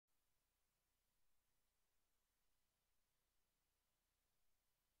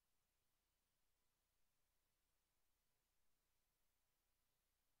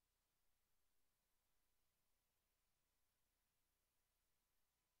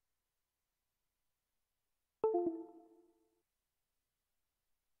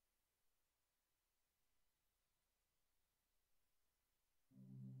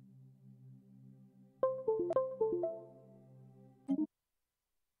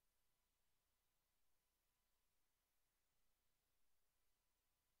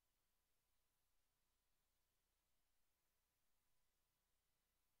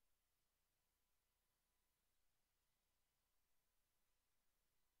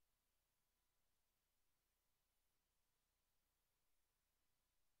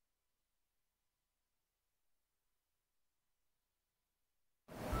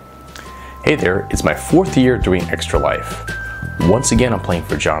Hey there, it's my 4th year doing Extra Life. Once again, I'm playing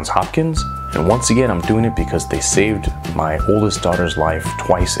for Johns Hopkins, and once again, I'm doing it because they saved my oldest daughter's life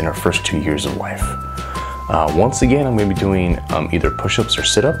twice in her first 2 years of life. Once again, I'm going to be doing either push-ups or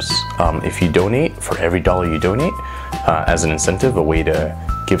sit-ups. If you donate, for every dollar you donate, as an incentive, a way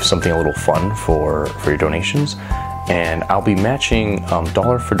to give something a little fun for your donations. And I'll be matching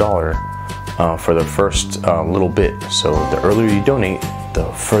dollar for dollar for the first little bit. So the earlier you donate, the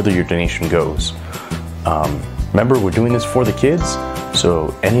further your donation goes. Remember, we're doing this for the kids,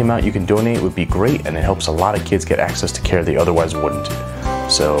 so any amount you can donate would be great, and it helps a lot of kids get access to care they otherwise wouldn't.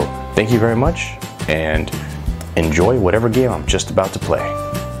 So thank you very much, and enjoy whatever game I'm just about to play.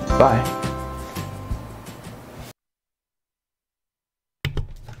 Bye.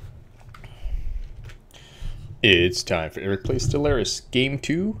 It's time for Eric Plays Stellaris, Game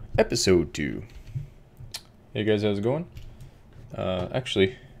 2, Episode 2. Hey guys, how's it going?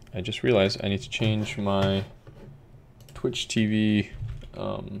 Actually, I just realized I need to change my Twitch TV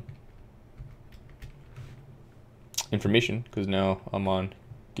information, because now I'm on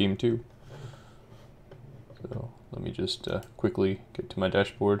Game 2. So let me just quickly get to my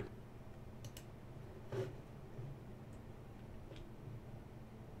dashboard.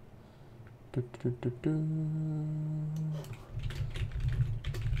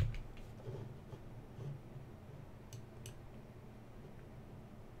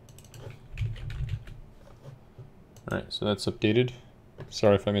 Alright, so that's updated.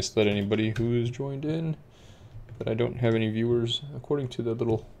 Sorry if I misled anybody who's joined in, but I don't have any viewers according to the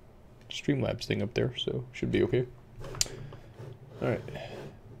little Streamlabs thing up there, so should be okay. Alright.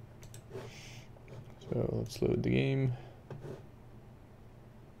 So let's load the game.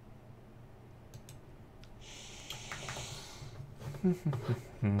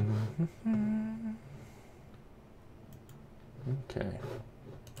 Okay.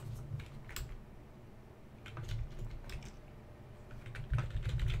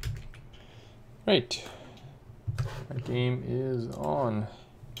 Right. My game is on.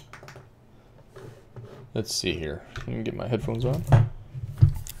 Let's see here. Let me get my headphones on.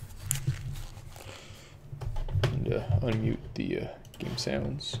 And unmute the game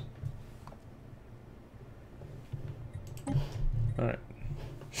sounds. Alright.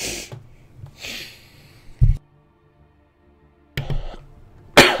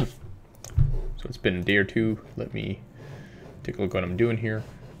 So it's been a day or two. Let me take a look at what I'm doing here.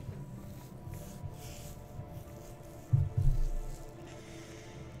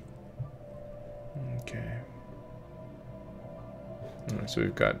 Okay. Alright, so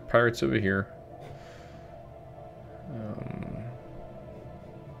we've got pirates over here.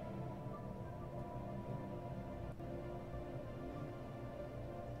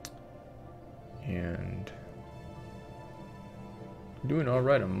 And I'm doing all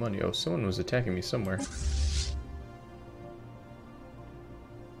right on money. Oh, someone was attacking me somewhere.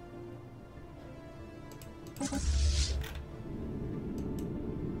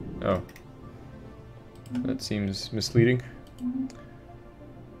 Oh, that seems misleading.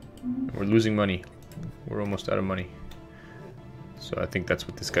 We're losing money. We're almost out of money. So I think that's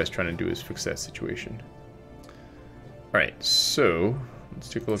what this guy's trying to do, is fix that situation. Alright, so let's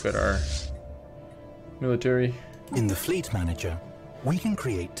take a look at our military. In the Fleet Manager, we can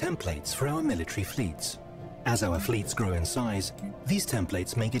create templates for our military fleets. As our fleets grow in size, these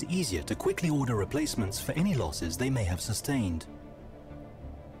templates make it easier to quickly order replacements for any losses they may have sustained.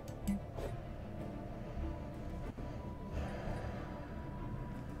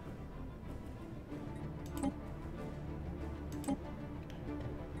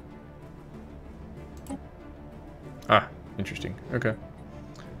 Ah, interesting. Okay.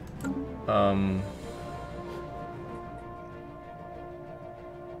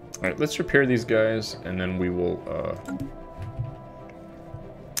 Alright, let's repair these guys, and then we will,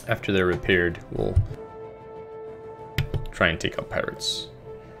 after they're repaired, we'll try and take out pirates.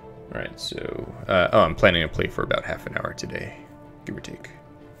 Alright, so, oh, I'm planning to play for about half an hour today, give or take.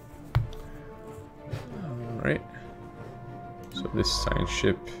 Alright, so this science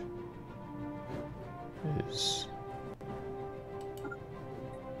ship is...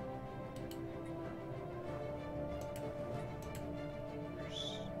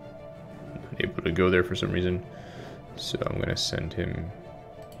 able to go there for some reason, so I'm gonna send him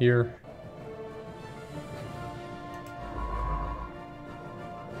here.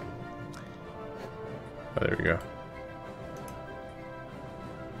 Oh, there we go.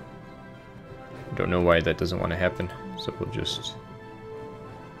 Don't know why that doesn't want to happen, so we'll just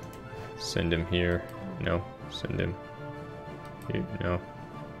send him here. No, send him here. No.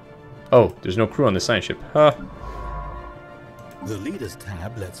 Oh, there's no crew on the science ship. Huh. The Leaders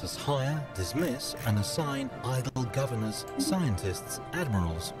tab lets us hire, dismiss, and assign idle governors, scientists,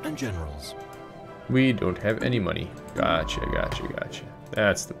 admirals, and generals. We don't have any money. Gotcha, gotcha, gotcha.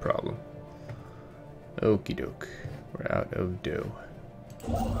 That's the problem. Okie doke. We're out of dough.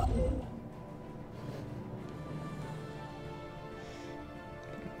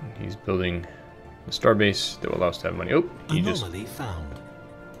 He's building a starbase that will allow us to have money. Oh, Anomaly found.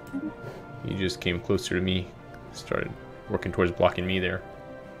 He just came closer to me. Started working towards blocking me there.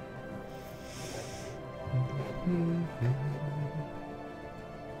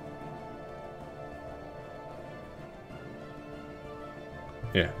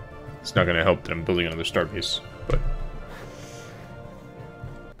 Yeah, it's not going to help that I'm building another starbase, but...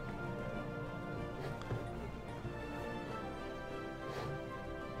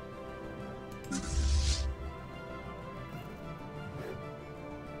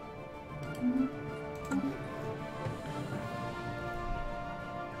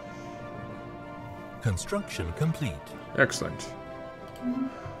 Construction complete. Excellent.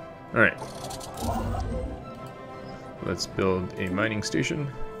 Alright. Let's build a mining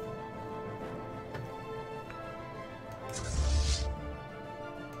station.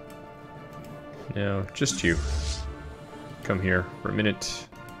 Now, just you. Come here for a minute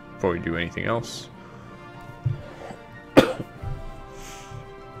before we do anything else.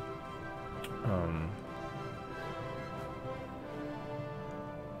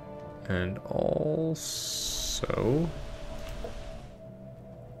 And also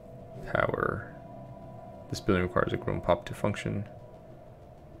power. This building requires a grown pop to function.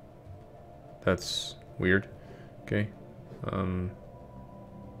 That's weird. Okay. So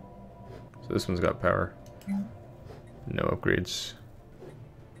this one's got power. No upgrades.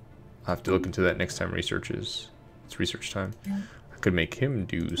 I'll have to look into that next time it's research time. I could make him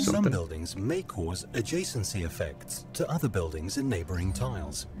do something. Some buildings may cause adjacency effects to other buildings in neighboring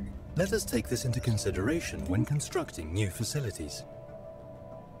tiles. Let us take this into consideration when constructing new facilities.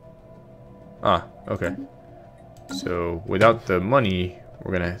 Ah, okay. So without the money,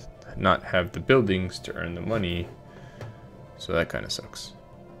 we're gonna not have the buildings to earn the money. So that kind of sucks.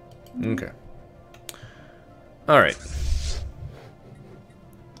 Okay. Alright.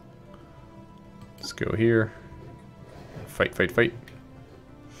 Let's go here. Fight, fight, fight.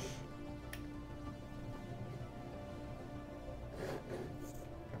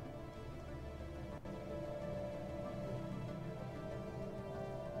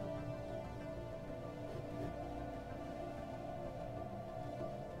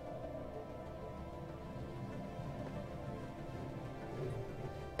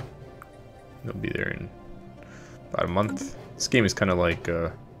 They'll be there in about a month. This game is kind of like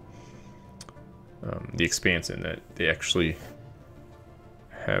The Expanse in that they actually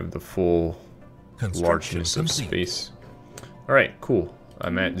have the full largeness of space. Alright, cool.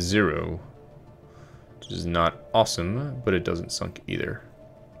 I'm at 0, which is not awesome, but it doesn't sunk either.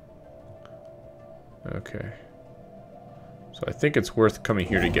 Okay. So I think it's worth coming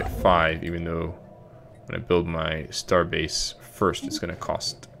here to get 5, even though when I build my starbase first, it's going to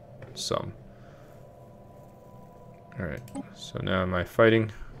cost some. Alright, so now am I fighting?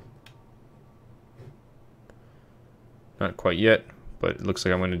 Not quite yet, but it looks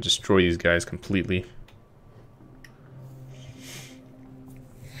like I'm going to destroy these guys completely.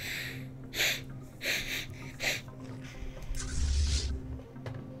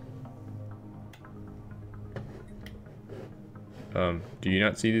 Do you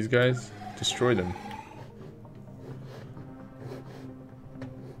not see these guys? Destroy them.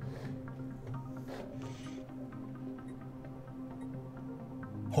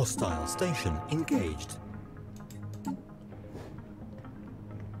 Hostile station engaged.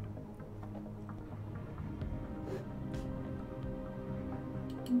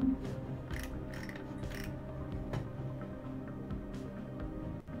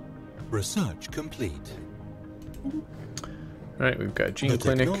 Research complete. Alright, we've got Gene Clinic.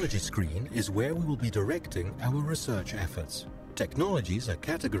 The technology screen is where we will be directing our research efforts. Technologies are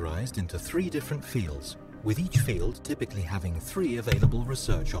categorized into 3 different fields, with each field typically having 3 available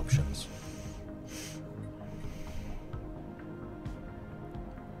research options.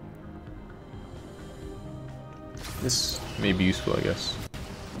 This may be useful, I guess.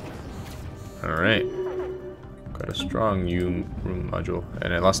 Alright. Got a strong room module,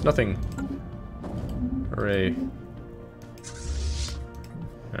 and I lost nothing. Hooray.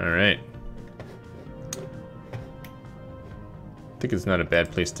 Alright. I think it's not a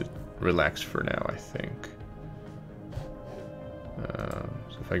bad place to relax for now, I think. So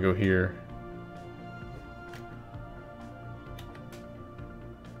if I go here...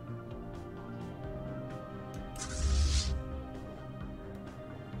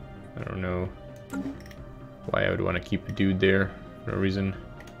 keep a dude there for no reason.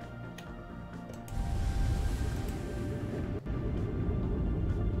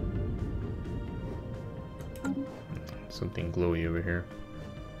 Something glowy over here.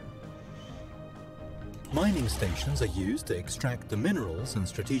 Mining stations are used to extract the minerals and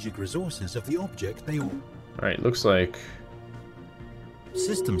strategic resources of the object they all. Alright, looks like...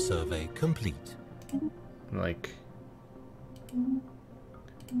 System survey complete. Like...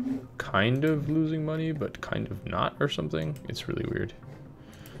 kind of losing money, but kind of not or something. It's really weird.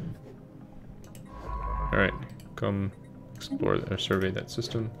 Alright, come explore or survey that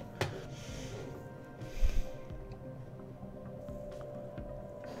system.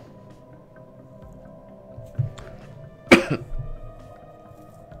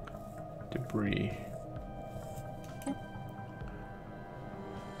 Debris.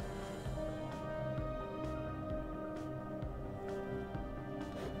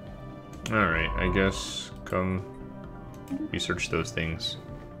 Alright, I guess come research those things.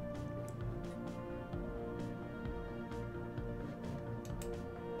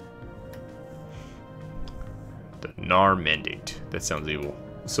 The Nar Mandate. That sounds evil.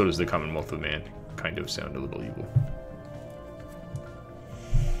 So does the Commonwealth of Man. Kind of sound a little evil.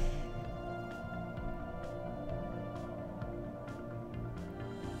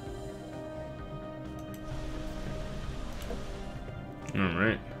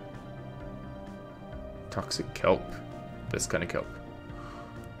 Alright. Toxic kelp. This kind of kelp.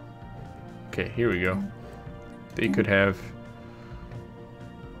 Okay, here we go. They could have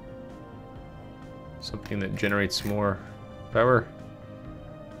something that generates more power.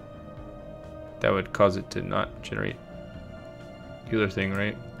 That would cause it to not generate the other thing,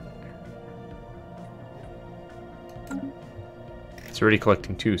 right? It's already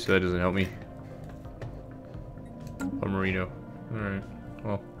collecting 2, so that doesn't help me. Oh, Merino. Alright,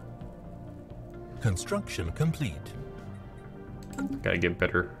 well. Construction complete. Gotta get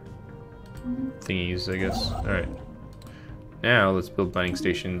better thingies, I guess. Alright. Now let's build mining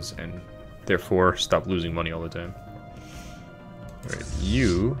stations and therefore stop losing money all the time. Alright,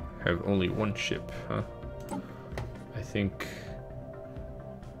 you have only 1 ship, huh? I think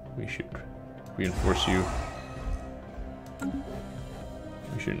we should reinforce you.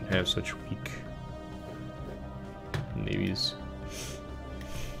 We shouldn't have such weak navies.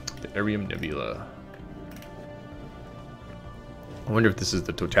 The Arium Nebula. I wonder if this is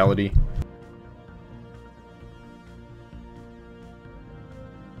the totality.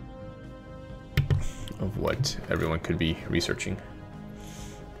 Of what everyone could be researching.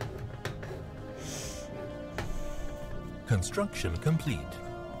 Construction complete.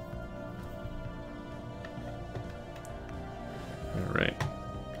 All right.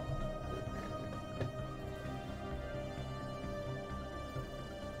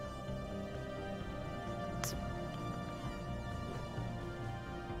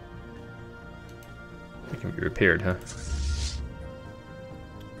 They can be repaired, huh?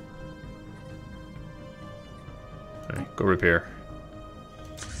 Alright, go repair.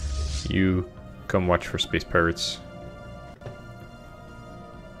 You come watch for space pirates.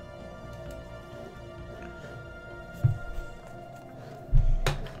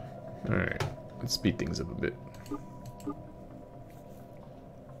 Alright, let's speed things up a bit.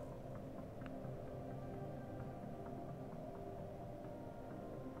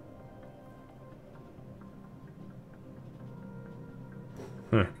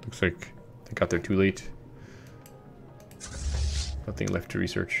 Huh, looks like they got there too late. Nothing left to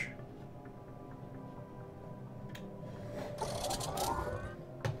research.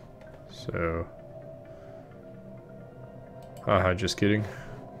 So... haha, just kidding.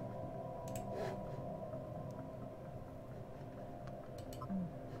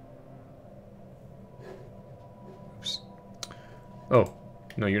 Oops. Oh,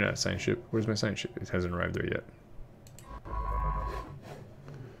 no, you're not a science ship. Where's my science ship? It hasn't arrived there yet.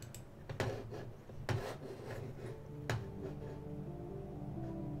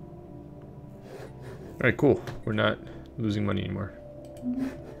 Alright, cool. We're not losing money anymore.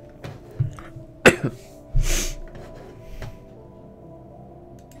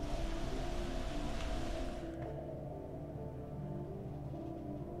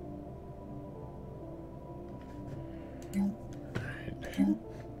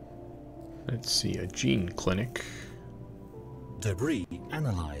 Let's see, a gene clinic. Debris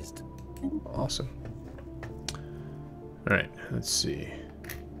analyzed. Awesome. Alright, let's see.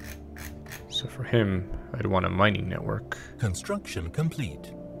 So for him, I'd want a mining network. Construction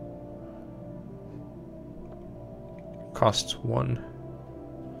complete. Costs 1.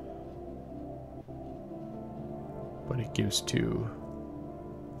 But it gives 2.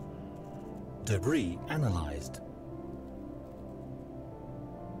 Debris analyzed.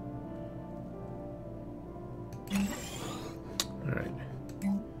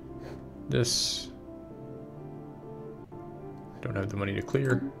 this. I don't have the money to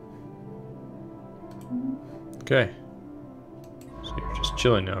clear. Okay. So you're just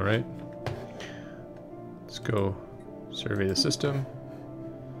chilling now, right? Let's go survey the system.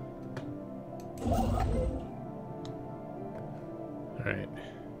 Alright.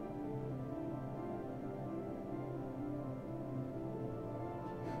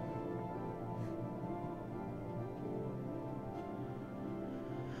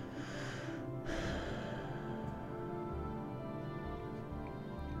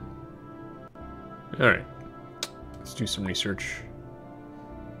 Alright. Let's do some research.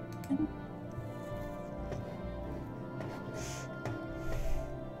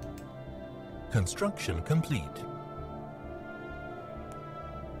 Construction complete.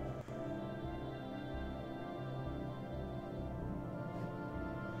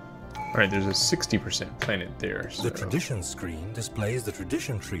 Alright, there's a 60% planet there. So. The tradition screen displays the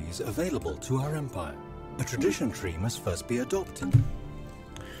tradition trees available to our empire. A tradition tree must first be adopted.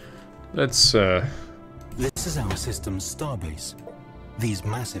 Let's, This is our system's starbase. These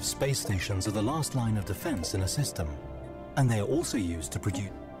massive space stations are the last line of defense in a system, and they are also used to produce...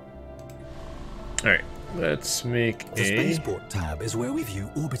 Alright, let's make The a Spaceport tab is where we view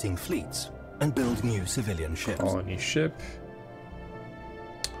orbiting fleets and build new civilian ships. colony ship.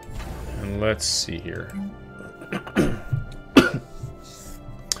 And let's see here.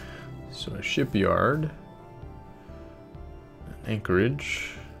 So a shipyard, an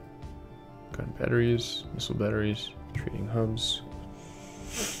anchorage, gun batteries, missile batteries, trading hubs.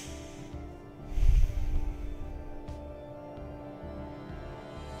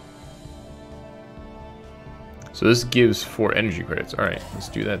 So this gives 4 energy credits. Alright, let's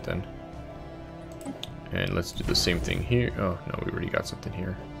do that then. And let's do the same thing here. Oh, no, we already got something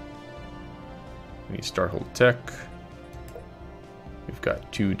here. We need Starhold Tech. We've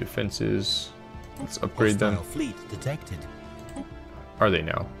got 2 defenses. Let's upgrade them. Hostile fleet detected. Are they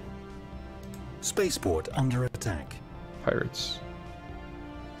now? Spaceport under attack. Pirates.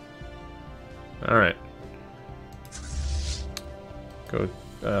 Alright. Go,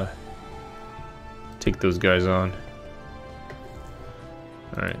 take those guys on.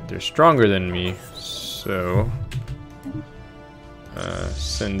 Alright, they're stronger than me, so...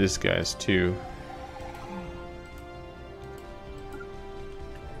 send this guys too.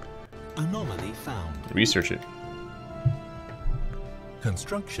 Anomaly found. Research it.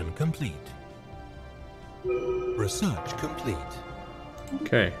 Construction complete. Research complete.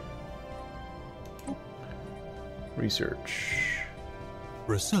 Okay. Research.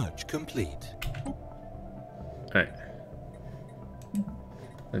 Research complete. Alright.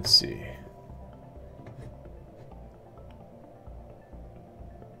 Let's see.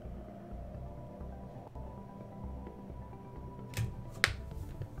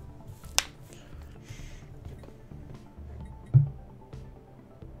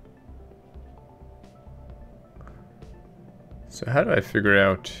 So how do I figure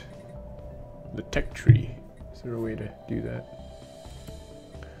out the tech tree? Is there a way to do that?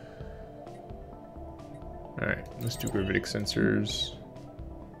 Alright, let's do gravitic sensors.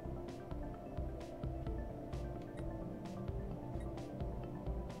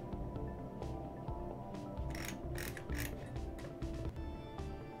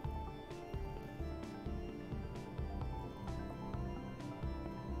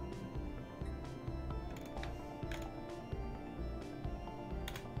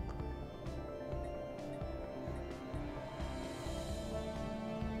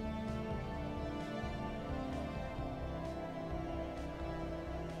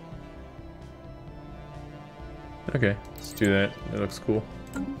 Okay, let's do that. That looks cool.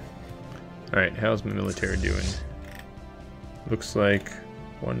 Alright, how's my military doing? Looks like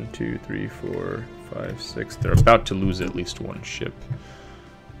 1, 2, 3, 4, 5, 6. They're about to lose at least 1 ship.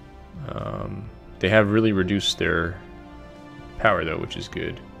 They have really reduced their power though, which is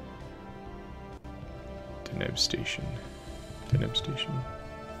good. Deneb station. Deneb station.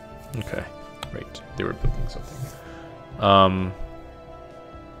 Okay, right. They were building something.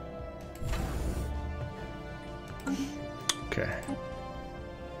 Okay.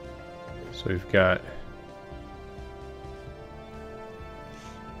 So we've got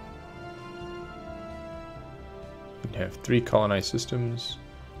we have 3 colonized systems.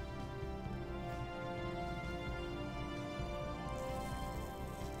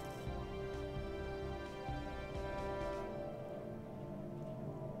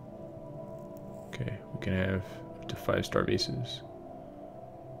 Okay, we can have up to 5-star bases.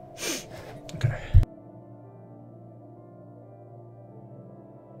 Okay.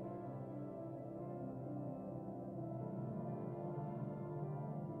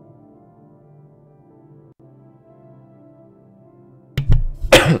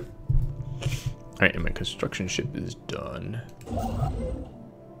 Alright, and my construction ship is done.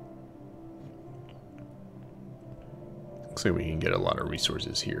 Looks like we can get a lot of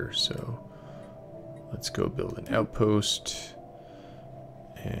resources here, so let's go build an outpost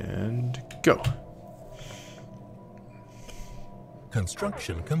and go.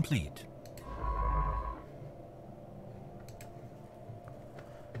 Construction complete.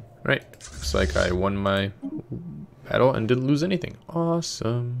 Right, looks like I won my battle and didn't lose anything.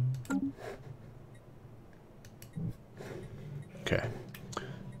 Awesome. Okay,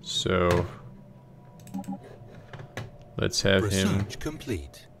 so let's have him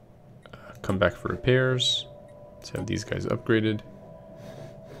complete. Come back for repairs. Let's have these guys upgraded.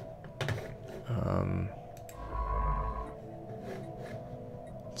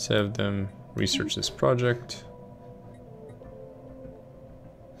 Let's have them research this project.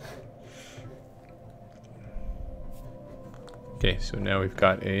 Okay, so now we've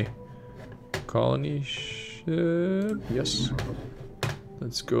got a colony ship. Yes.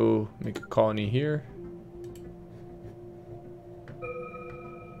 Let's go make a colony here.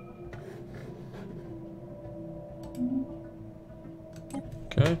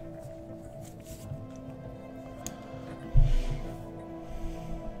 Okay.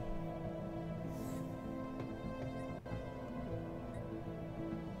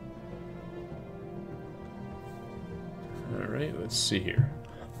 All right, let's see here.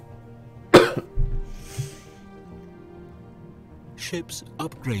 Ships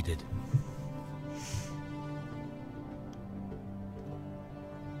upgraded.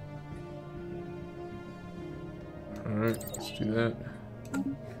 All right, let's do that.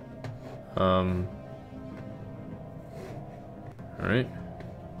 All right.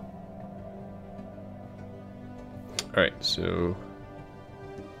 All right, so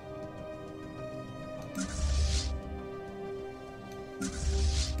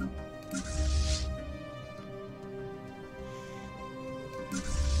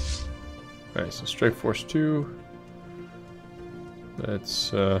alright, so Strike Force 2.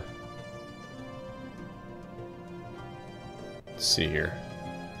 Let's see here.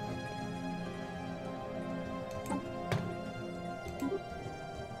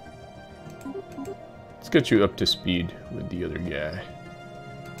 Let's get you up to speed with the other guy.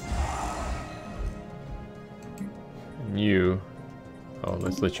 And you, oh,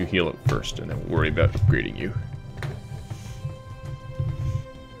 let's let you heal up first and then we'll worry about upgrading you.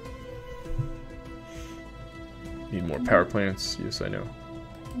 Need more power plants? Yes, I know.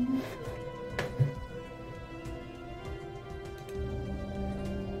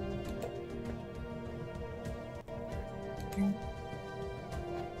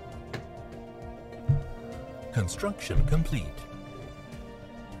 Construction complete.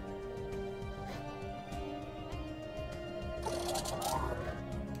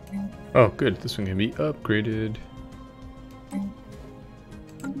 Oh, good. This one can be upgraded.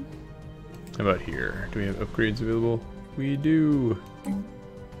 How about here? Do we have upgrades available? We do.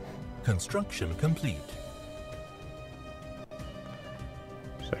 Construction complete.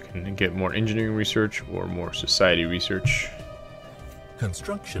 So I can get more engineering research or more society research.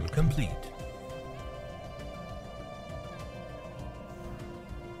 Construction complete.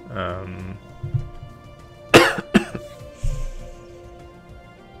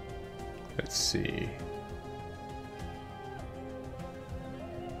 Let's see.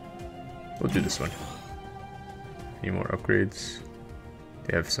 We'll do this one. Any more upgrades?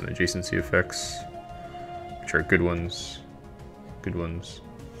 They have some adjacency effects, which are good ones. Good ones.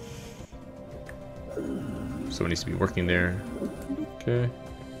 Someone needs to be working there. Okay.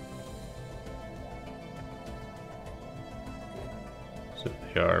 So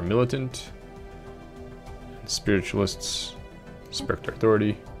they are militant and spiritualists. Respect our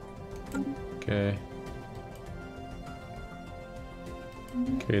authority. Okay.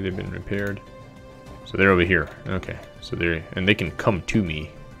 Okay, they've been repaired. So they're over here. Okay. So they can come to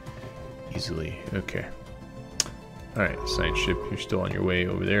me easily. Okay. Alright, science ship, you're still on your way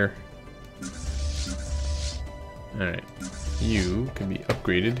over there. Alright. You can be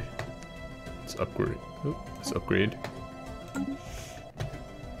upgraded. Let's upgrade. Oh, let's upgrade.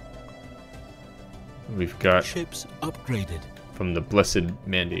 We've got ships upgraded. From the Blessed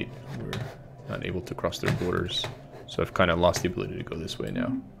Mandate, we're not able to cross their borders. So I've kind of lost the ability to go this way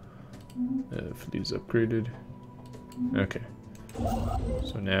now. Fleet is upgraded. Okay.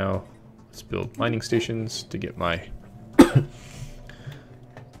 So now let's build mining stations to get my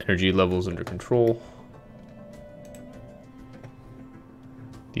energy levels under control.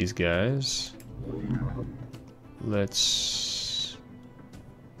 These guys. Let's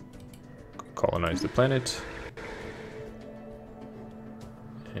colonize the planet.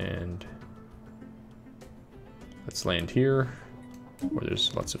 And Let's land here, where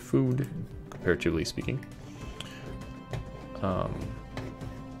there's lots of food, comparatively speaking.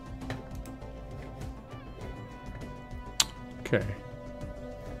 Okay.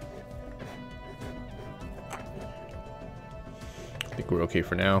 I think we're okay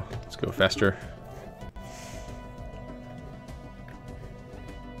for now. Let's go faster.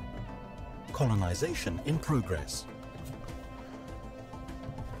 Colonization in progress.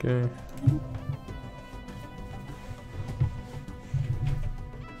 Okay.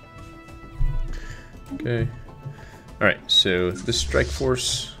 Okay. Alright, so this strike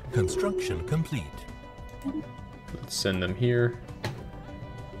force. Construction complete. Let's send them here.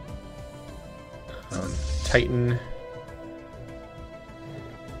 Titan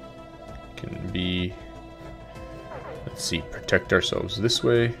can be, let's see, protect ourselves this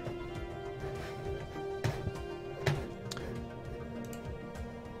way.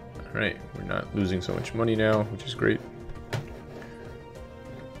 Alright, we're not losing so much money now, which is great.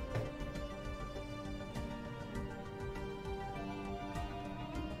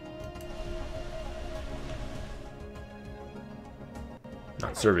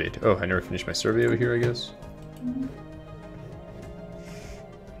 Not surveyed. Oh, I never finished my survey over here, I guess.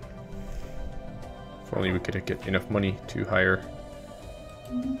 If only we could get enough money to hire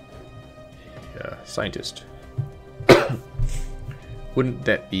a scientist. Wouldn't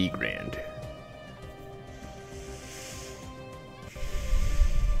that be grand?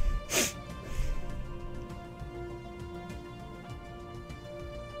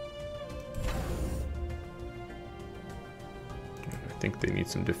 I think they need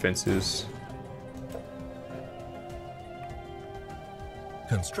some defenses.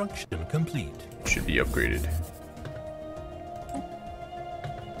 Construction complete. Should be upgraded.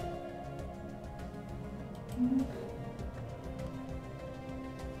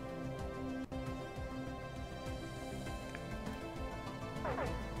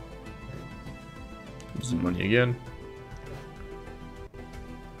 Some money again.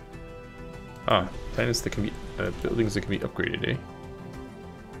 Ah, planets that can be buildings that can be upgraded, eh?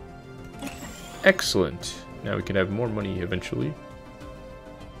 Excellent. Now we can have more money eventually.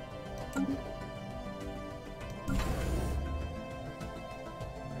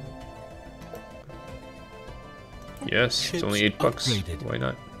 Yes, it's only $8. Upgraded. Why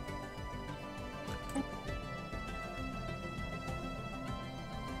not?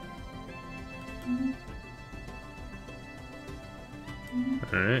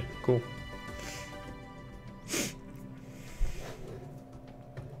 Alright, cool.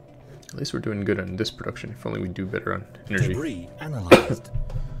 At least we're doing good on this production. If only we do better on energy. Debris analyzed.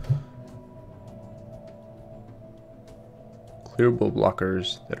 Clearable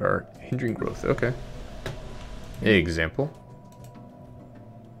blockers that are hindering growth. Okay. Example.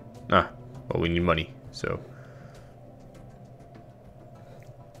 Ah, well, we need money, so.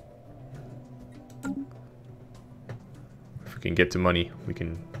 If we can get to money, we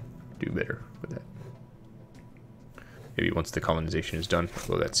can do better with that. Maybe once the colonization is done,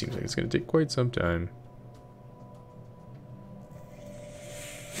 although that seems like it's going to take quite some time.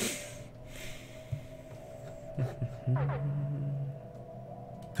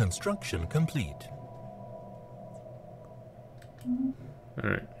 Construction complete.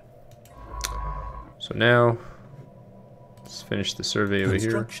 Alright. So now, let's finish the survey over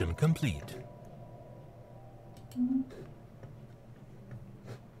here. Construction complete.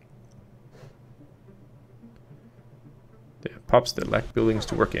 They have pops that lack buildings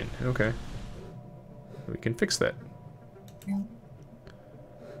to work in. Okay. We can fix that.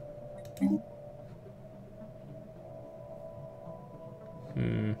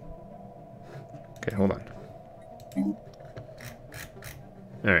 Okay, hold on.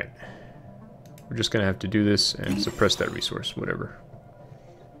 Alright. We're just gonna have to do this and suppress that resource, whatever.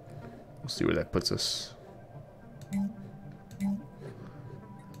 We'll see where that puts us.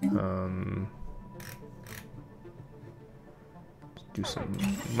 Do some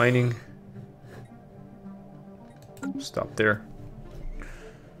mining. Stop there.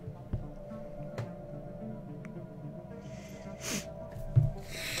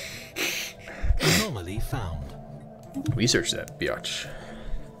 Anomaly found. Research that, biatch.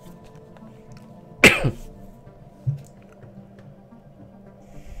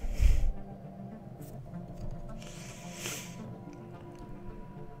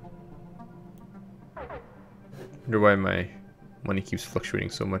 Wonder why my money keeps fluctuating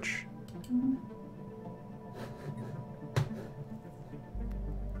so much.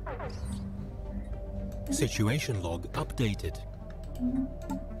 Situation log updated.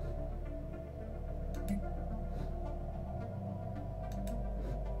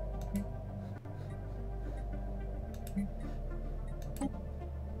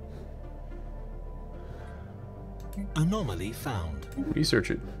 Anomaly found.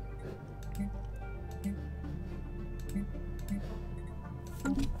 Research it.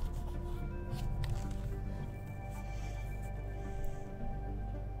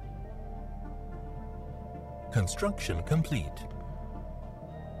 Construction complete.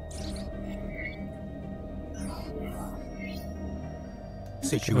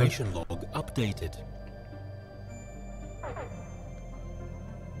 Situation log updated.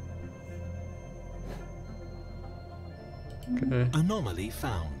 Okay. Anomaly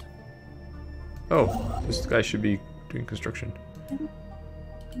found. Oh, this guy should be doing construction.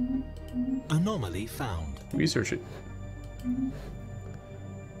 Anomaly found. Research it.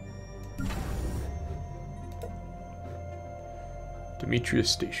 Demetrius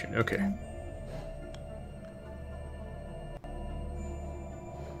Station. Okay.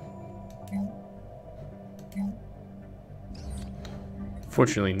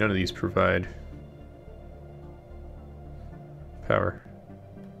 Fortunately, none of these provide power.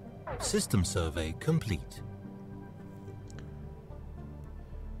 System survey complete.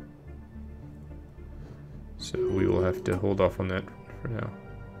 So we will have to hold off on that for now.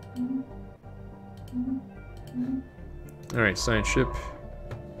 Alright, science ship.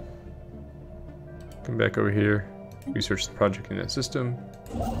 Come back over here. Research the project in that system.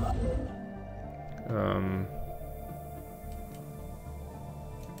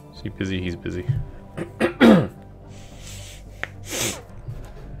 Is he busy? He's busy.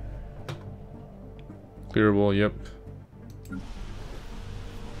 Clearable, yep.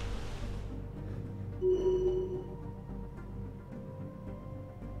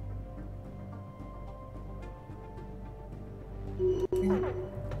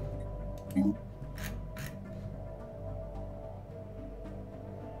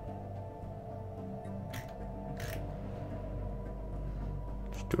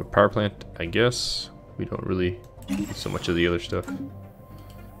 Just do a power plant, I guess. We don't really need so much of the other stuff.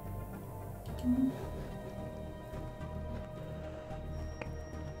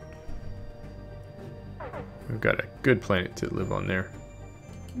 We've got a good planet to live on there.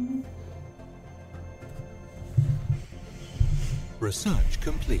 Research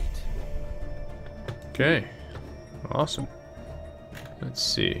complete. Okay, awesome. Let's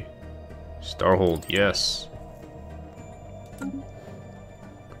see. Starhold, yes.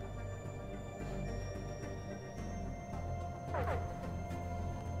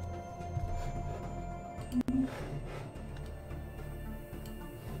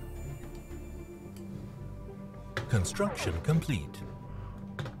 Construction complete.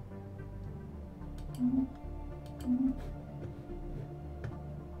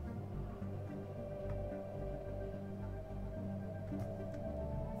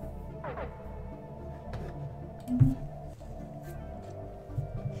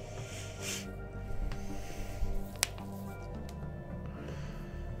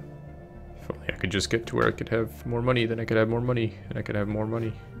 If only I could just get to where I could have more money, then I could have more money, and I could have more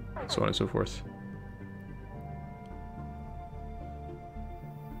money, so on and so forth.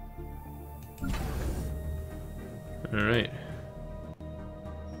 Alright.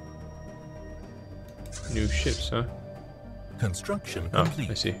 New ships, huh? Construction Oh,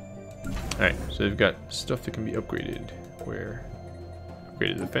 complete. I see. Alright, so they've got stuff that can be upgraded. Where?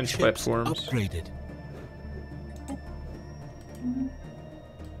 Upgraded defense Ships platforms. upgraded.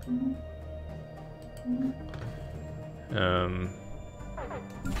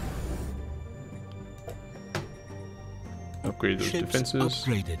 Upgrade those Ships defenses.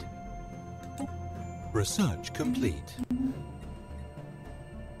 upgraded. Research complete.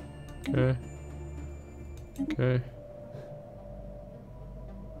 Okay. Okay.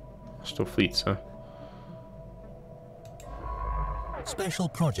 Still fleets, huh? Special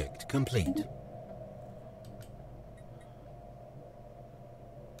project complete.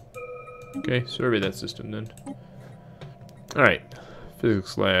 Okay, survey that system then. Alright.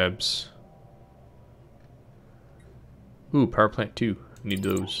 Physics labs. Ooh, power plant 2. Need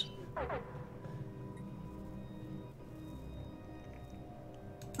those.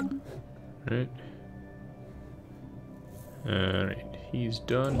 Alright. Alright, he's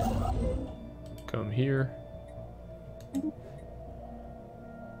done. Come here.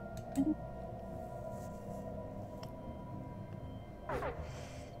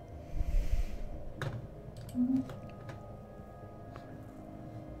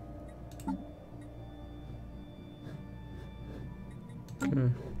 Okay.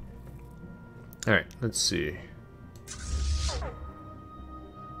 Alright, let's see.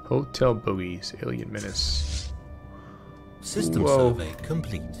 Hotel bogies, alien menace. System Whoa. survey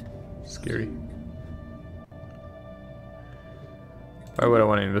complete. Scary. Why would I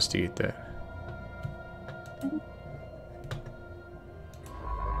want to investigate that?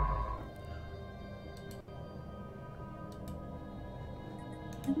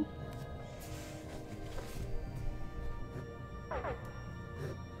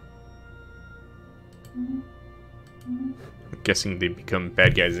 I'm guessing they become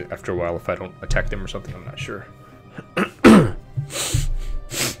bad guys after a while if I don't attack them or something. I'm not sure.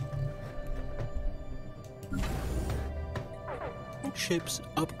 Ships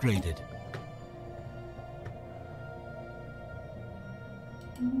upgraded.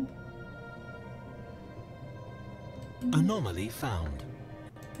 Anomaly found.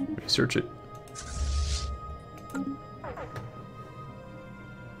 Research it.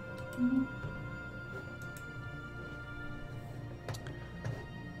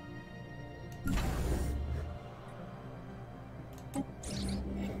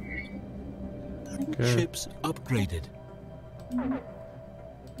 Okay. Ships upgraded.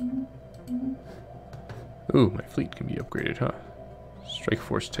 Ooh, my fleet can be upgraded, huh? Strike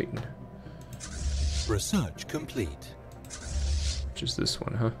Force Titan. Research complete. Which is this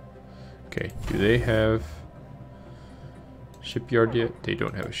one, huh? Okay, do they have shipyard yet? They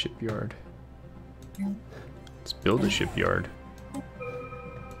don't have a shipyard. Let's build a shipyard.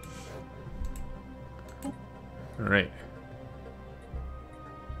 Alright.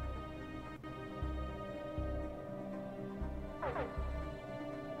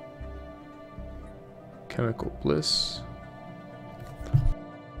 Chemical Bliss.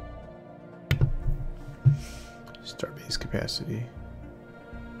 Starbase capacity.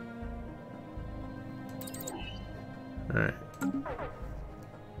 Alright.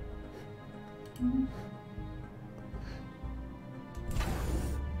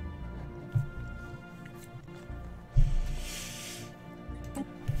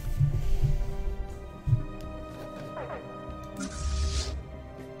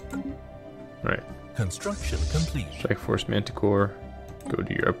 Right. Construction complete. Strike Force Manticore. Go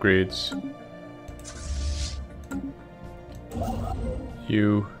to your upgrades.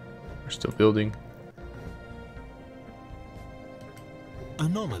 You are still building.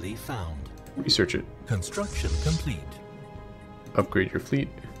 Anomaly found. Research it. Construction complete. Upgrade your fleet.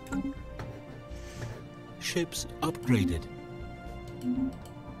 Ships upgraded.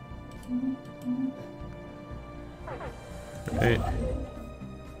 Right.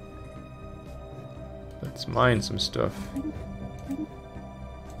 Let's mine some stuff.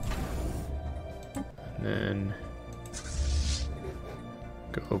 And then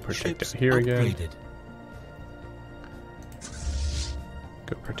go protect Ships out here again. upgraded.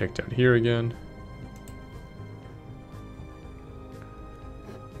 Go protect out here again.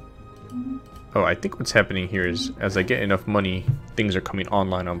 Oh, I think what's happening here is as I get enough money, things are coming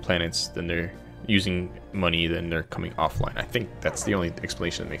online on planets, then they're using money, then they're coming offline. I think that's the only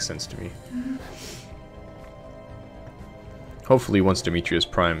explanation that makes sense to me. Hopefully once Demetrius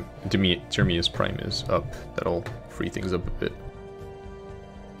Prime is up, that'll free things up a bit.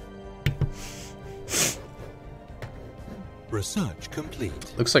 Research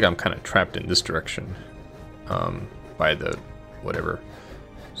complete. Looks like I'm kind of trapped in this direction by the whatever.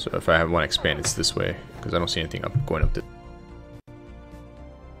 So if I want to expand, it's this way because I don't see anything up going up this.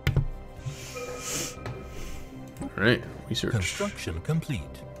 All right, research. Construction complete.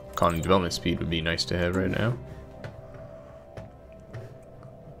 Colony development speed would be nice to have right now.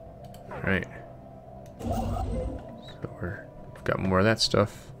 All right. So we've got more of that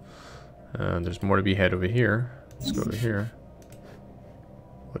stuff. There's more to be had over here. Let's go over here.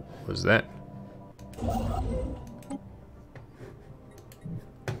 What was that?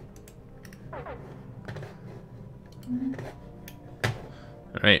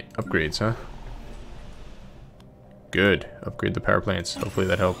 Alright, upgrades, huh? Good. Upgrade the power plants. Hopefully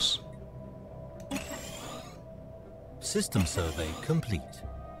that helps. System survey complete.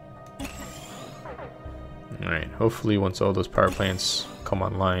 Alright, hopefully once all those power plants come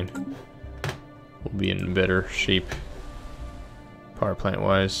online, we'll be in better shape power plant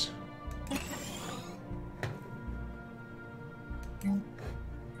wise.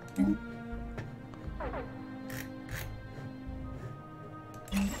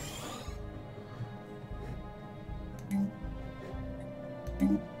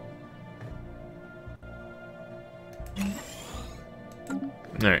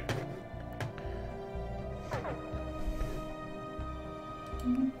 Alright.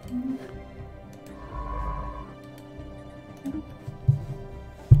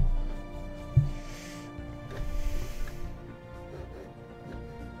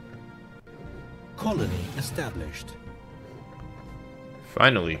 Colony established.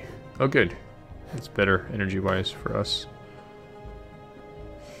 Finally. Oh good. It's better energy wise for us.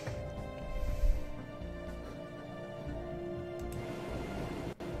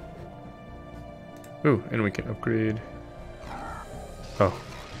 Ooh, and we can upgrade. Oh.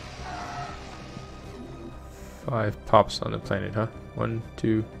 5 pops on the planet, huh? 1,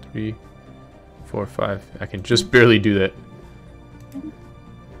 2, 3, 4, 5. I can just barely do that.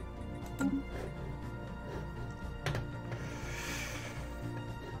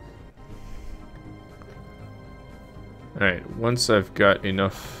 Alright, once I've got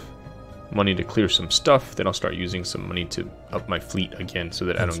enough money to clear some stuff, then I'll start using some money to up my fleet again so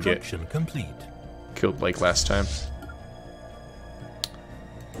that I don't get killed like last time.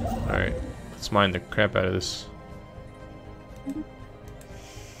 Alright, let's mine the crap out of this.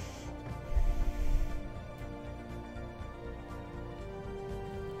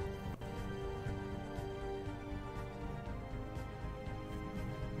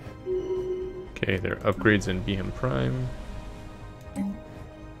 Okay, there are upgrades in BM Prime.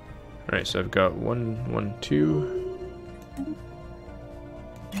 Alright, so I've got 1, 1, 2.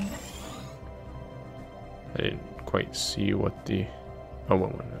 I didn't quite see what the... Oh,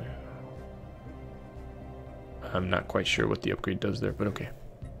 1, 1. I'm not quite sure what the upgrade does there, but okay.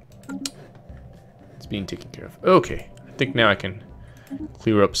 It's being taken care of. Okay, I think now I can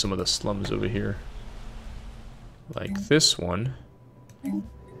clear up some of the slums over here. Like this one.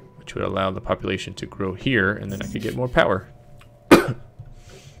 Which would allow the population to grow here, and then I could get more power.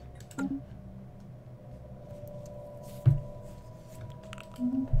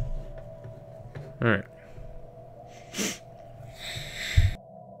 Alright.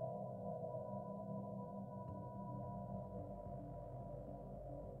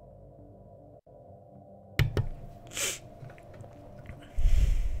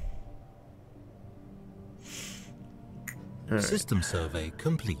 System survey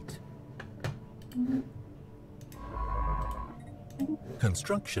complete.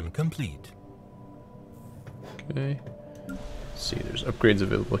 Construction complete. Okay. Let's see, there's upgrades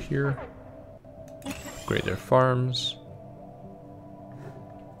available here. Upgrade their farms.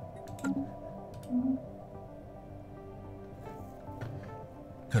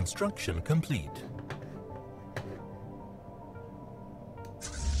 Construction complete.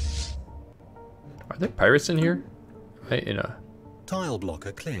 Are there pirates in here? In a tile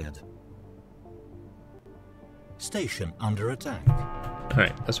blocker cleared. Station under attack.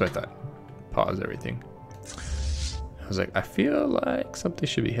 Alright, that's what I thought. Pause everything. I was like, I feel like something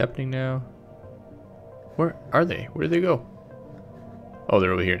should be happening now. Where are they? Where did they go? Oh,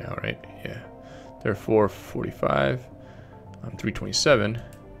 they're over here now, right? Yeah. They're 445. I'm 327.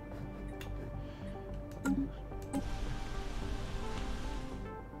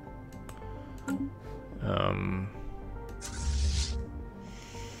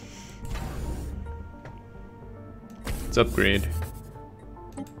 Let's upgrade.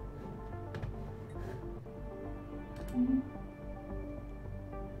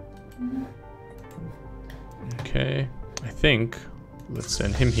 Okay, I think let's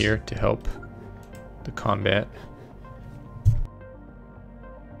send him here to help the combat.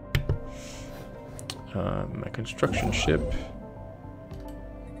 My construction ship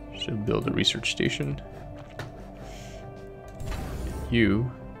should build a research station. You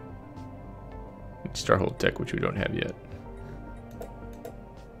Starhold Tech, which we don't have yet.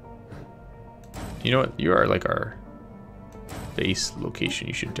 You know what? You are like our base location.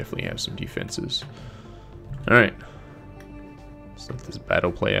 You should definitely have some defenses. Alright. Let's let this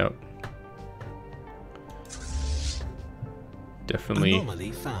battle play out. Definitely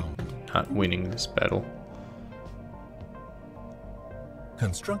not winning this battle.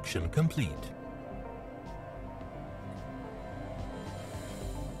 Construction complete.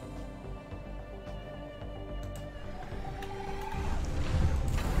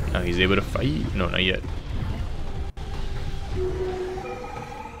 Now he's able to fight. No, not yet.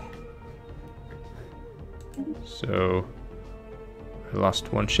 So I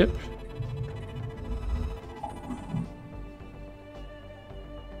lost one ship.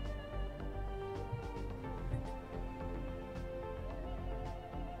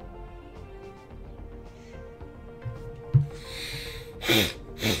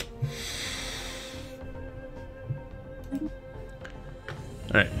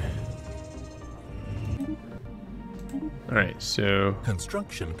 Alright, so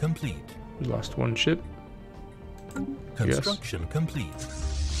construction complete. We lost one ship. Construction complete.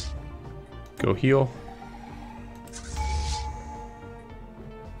 Go heal.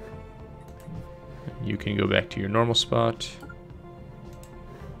 You can go back to your normal spot.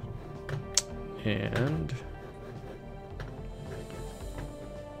 And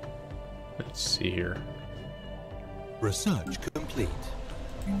let's see here. Research complete.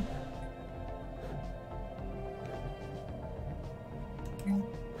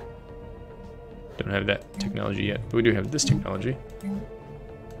 Don't have that technology yet, but we do have this technology.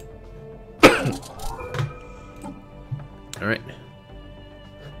 Alright.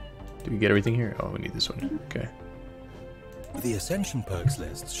 Do we get everything here? Oh, we need this one. Okay. The Ascension Perks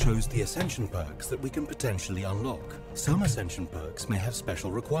list shows the Ascension Perks that we can potentially unlock. Some Ascension Perks may have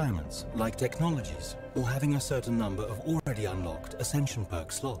special requirements, like technologies, or having a certain number of already unlocked Ascension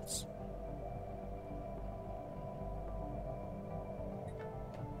Perk slots.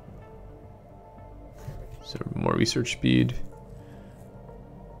 So more research speed,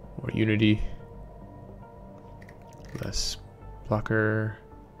 more unity, less blocker.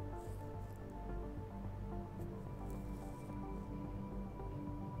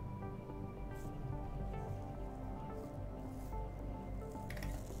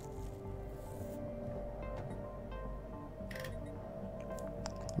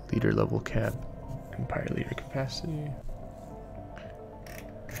 Leader level cap, Empire leader capacity.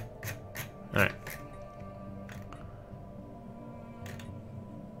 Alright.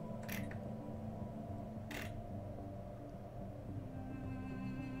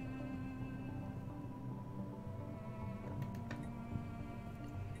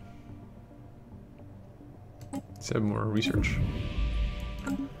 Let's have more research.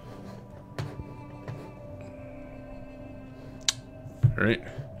 Alright.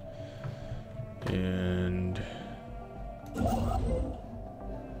 And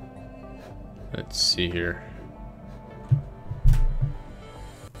let's see here.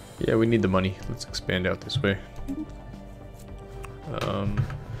 Yeah, we need the money. Let's expand out this way.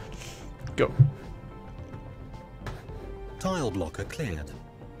 Go. Tile blocker cleared.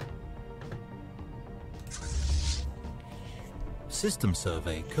 System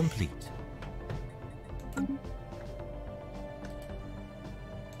survey complete.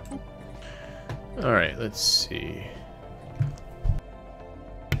 All right, let's see.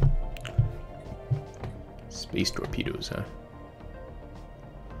 Space torpedoes, huh?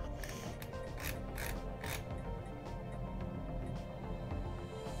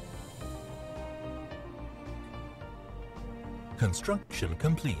 Construction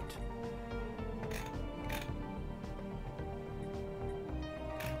complete.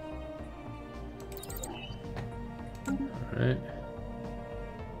 All right.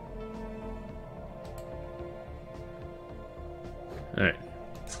 Alright.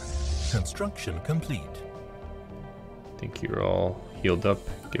 Construction complete. I think you're all healed up.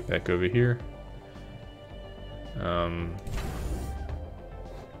 Get back over here.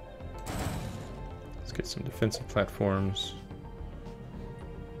 Let's get some defensive platforms.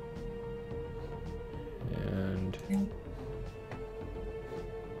 And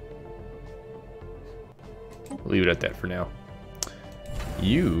we'll leave it at that for now.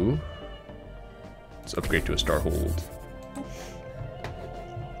 Let's upgrade to a Starhold.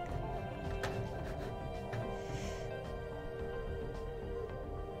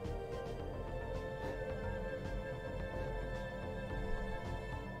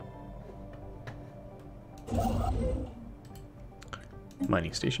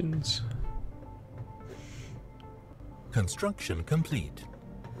 Mining stations. Construction complete.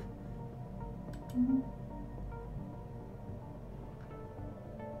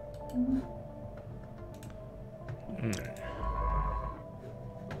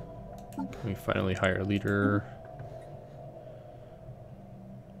 Can we finally hire a leader?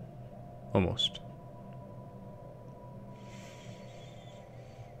 Almost.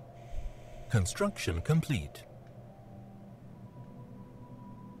 Construction complete.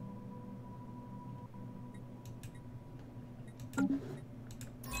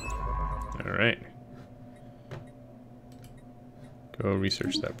 All right. Go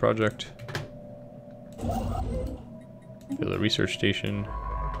research that project. Build a research station.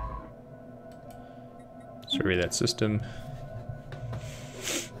 Survey that system.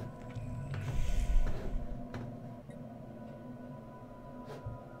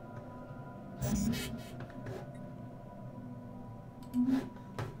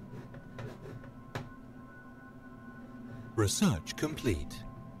 Research complete.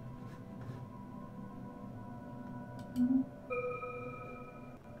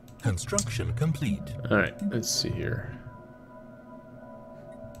 Construction complete. All right, let's see here.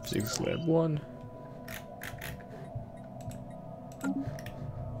 Physics Lab 1.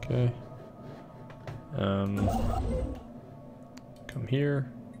 Okay. Come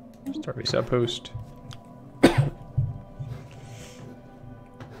here. Starbase outpost. All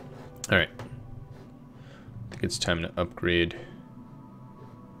right. I think it's time to upgrade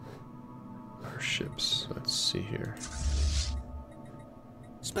our ships. Let's see here.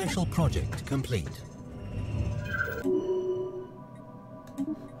 Special project complete.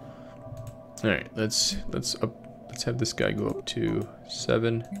 All right, let's have this guy go up to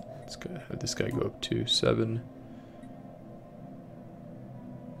 7. Let's have this guy go up to 7.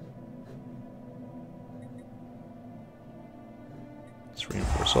 Let's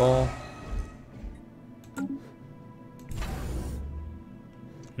reinforce all.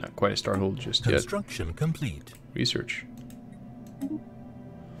 Not quite a starhold just yet. Construction complete. Research.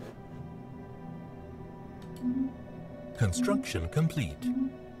 Construction complete.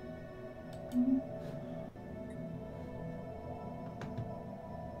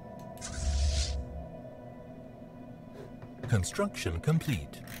 Construction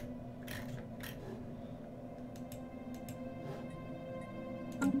complete.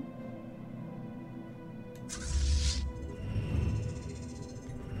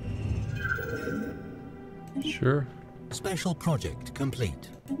 Sure. Special project complete.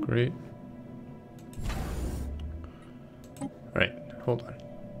 Great. Alright, hold on.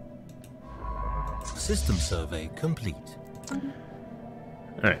 System survey complete.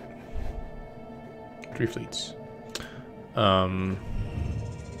 Alright. 3 fleets.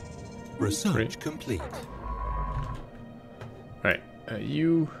 Research great. complete. Alright,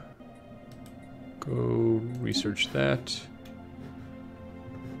 you go research that.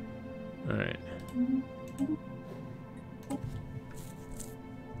 Alright.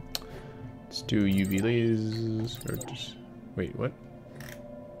 Let's do UV lasers, or just, wait, what?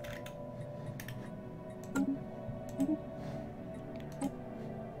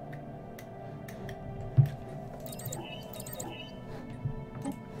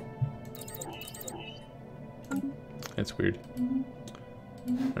 That's weird.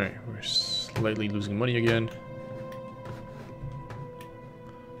 Alright, we're slightly losing money again.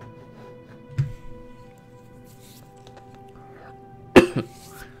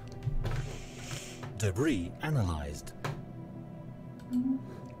 Debris analyzed.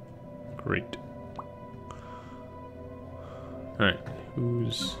 Great. Alright,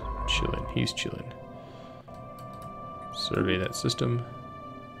 who's chilling? He's chilling. Survey that system.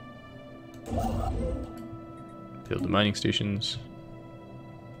 Build the mining stations.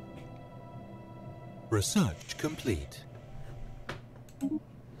 Research complete.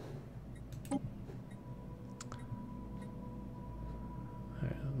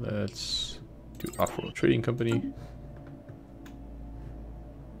 Alright, let's do off-world trading company.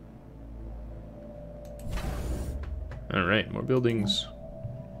 Alright, more buildings.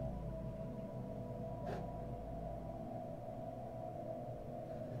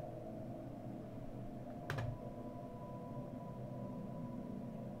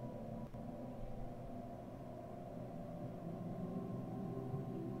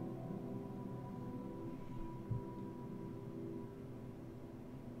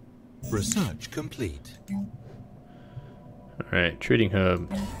 Research complete. Alright, trading hub.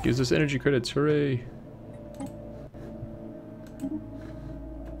 Gives us energy credits, hooray!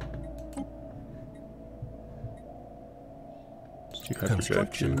 Let's do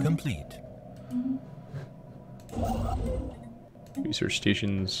Construction hyperjacking. complete. Research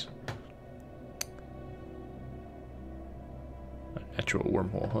stations. A natural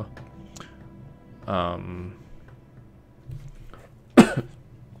wormhole, huh?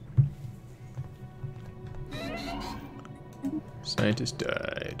 Scientist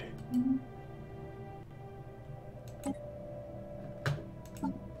died.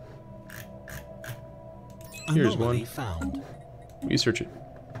 Here's Anomaly one. found. Research it.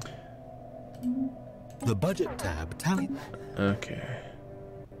 The budget tab tally. Okay.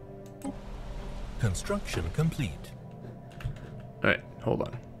 Construction complete. Alright, hold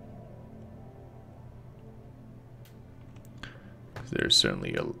on. There's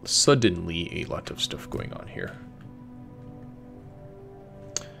certainly suddenly a lot of stuff going on here.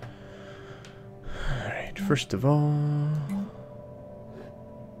 Alright, first of all...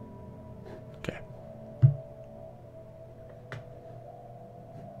 Okay.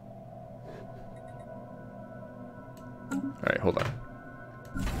 Alright, hold on.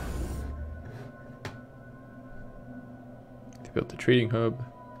 They built the trading hub.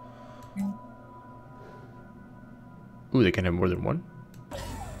 Ooh, they can have more than one?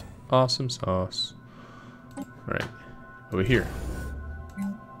 Awesome sauce. Alright, over here.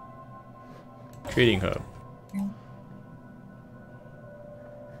 Trading hub.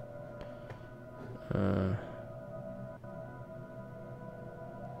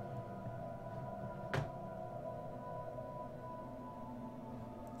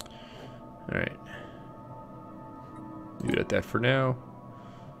 Alright. Leave it at that for now.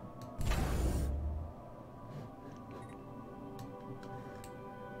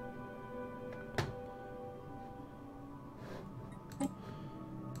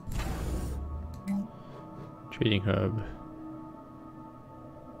 Trading hub.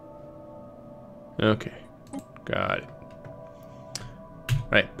 Okay. Got it.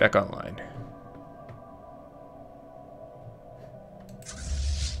 Right, back online.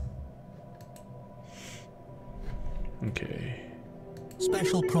 Okay.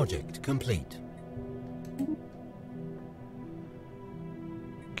 Special project complete.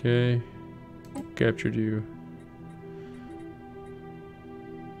 Okay. Captured you.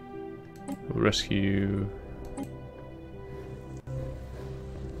 We'll rescue you.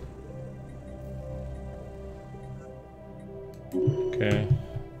 Okay.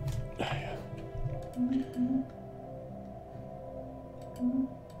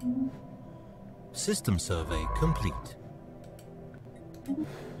 System survey complete.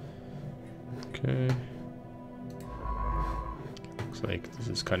 Okay. Looks like this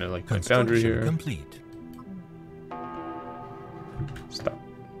is kind of like my boundary here. Complete. Stop.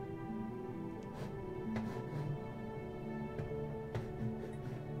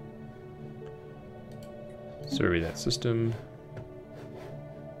 Survey that system.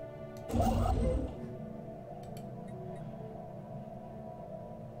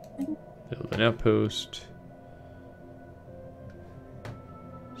 Build an outpost.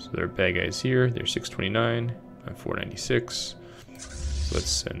 So there are bad guys here. They're 629. I'm 496. So let's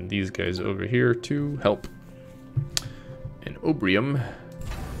send these guys over here to help. And Obrium.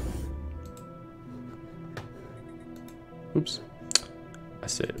 Oops. I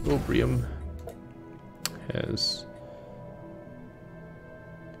said Obrium has...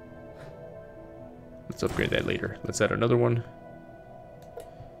 Let's upgrade that later. Let's add another one.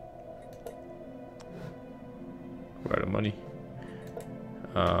 We're out of money.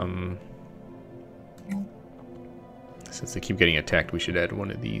 Since they keep getting attacked, we should add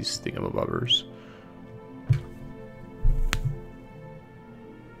one of these thingamabobbers.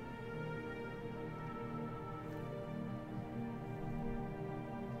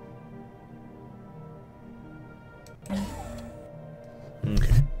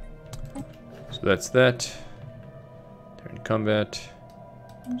 Okay. So that's that. Turn to combat.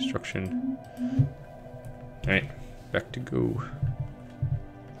 Construction. Alright, back to go.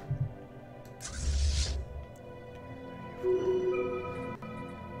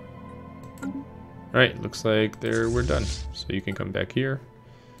 Alright, looks like we're done. So you can come back here.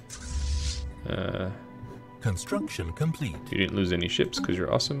 Construction complete. You didn't lose any ships because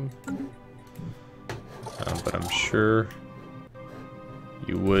you're awesome. But I'm sure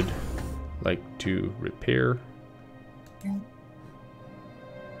you would like to repair.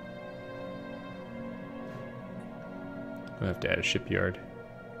 I'll have to add a shipyard.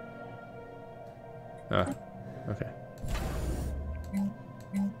 Ah, okay.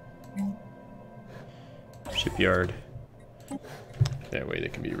 Shipyard. That way they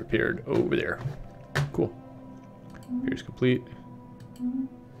can be repaired over there. Cool. Repairs complete.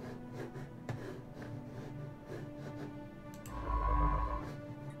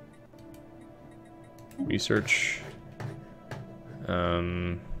 Research.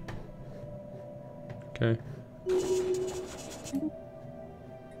 Okay.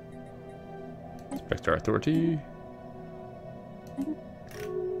 Inspect our authority.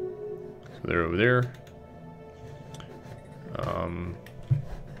 So they're over there.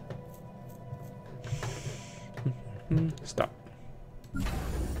 Stop.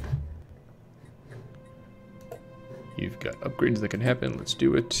 You've got upgrades that can happen. Let's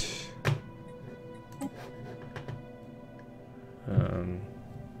do it.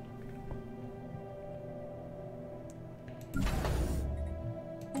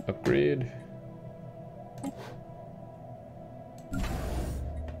 Upgrade.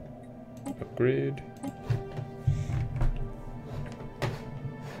 Upgrade.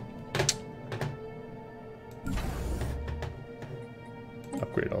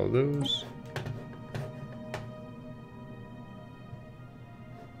 Upgrade all of those.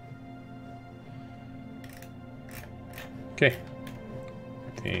 Okay.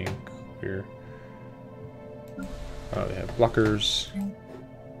 I think we're... Oh, they have blockers.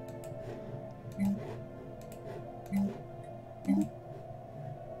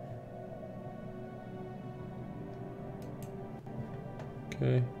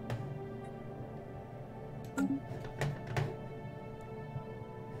 Okay.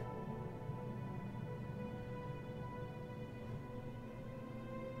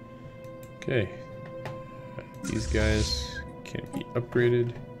 Okay. These guys can be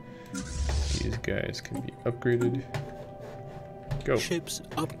upgraded. These guys can be upgraded. Go. Ships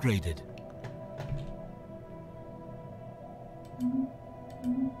upgraded.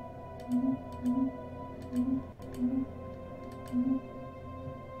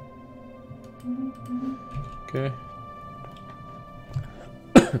 Okay.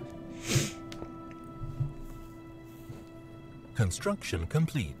 Construction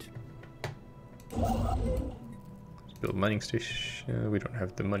complete. Let's build mining station. We don't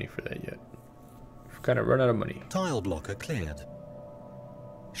have the money for that yet. I've kind of run out of money. Tile blocker cleared.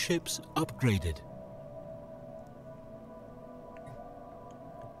 Ships upgraded.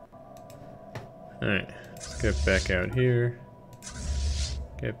 Alright, let's get back out here.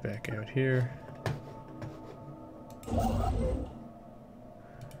 Get back out here.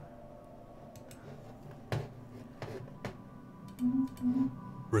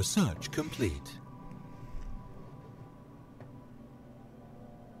 Research complete.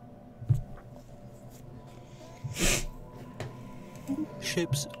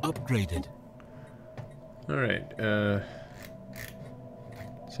 Ships upgraded. Alright, let's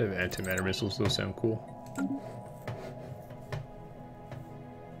have antimatter missiles, those sound cool.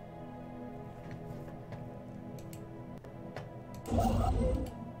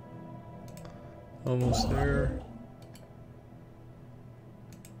 Almost there.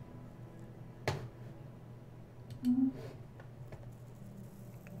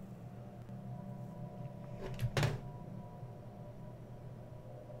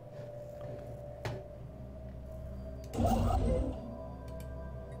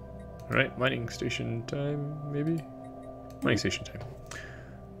 Alright, mining station time, maybe? Mining station time.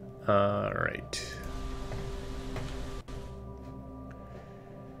 Alright.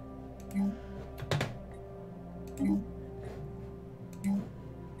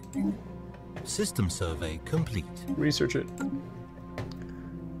 System survey complete. Research it.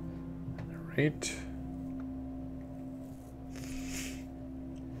 Alright.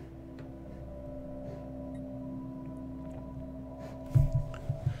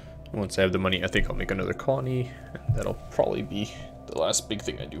 Once I have the money, I think I'll make another colony, and that'll probably be the last big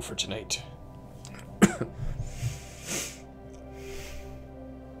thing I do for tonight.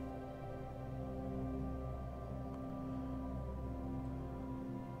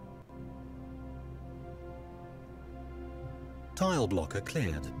 Tile blocker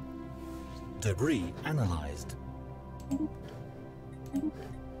cleared. Debris analyzed.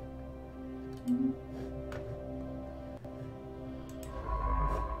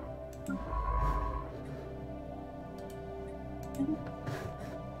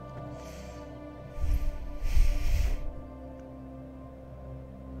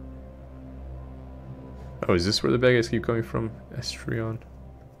 Oh, is this where the bad guys keep coming from? Estrion.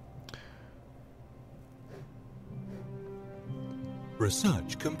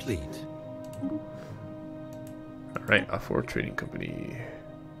 Research complete. Alright, A4 Trading Company.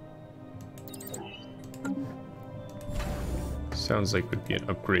 Sounds like would be an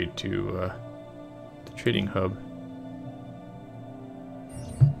upgrade to the trading hub.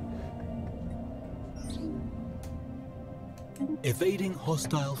 Evading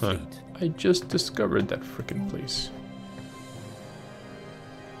hostile fleet. I just discovered that frickin' place.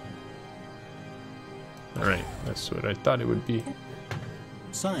 Alright, that's what I thought it would be.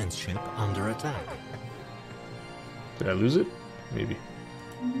 Science ship under attack. Did I lose it? Maybe.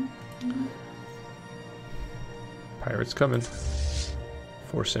 Pirates coming.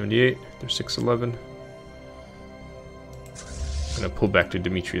 478, they're 611. I'm gonna pull back to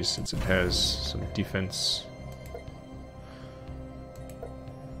Demetrius since it has some defense.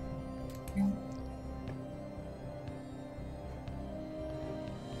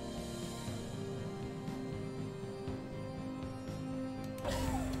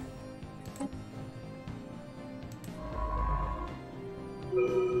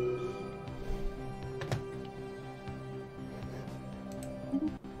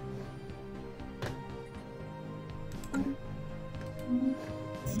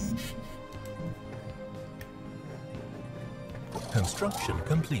 Construction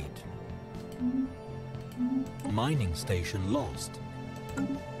complete. Mining station lost.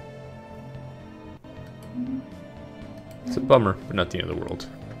 It's a bummer, but not the end of the world.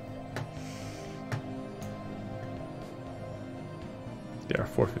 There are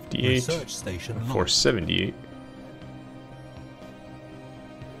 458, Research station 478.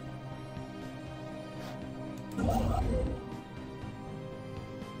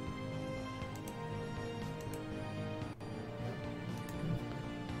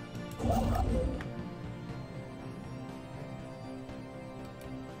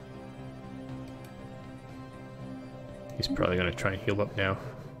 He's probably going to try and heal up now.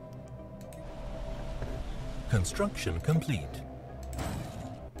 Construction complete.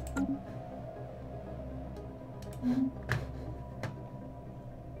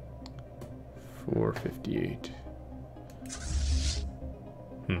 $458.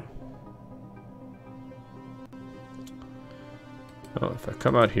 Oh, if I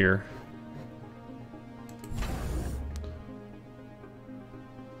come out here,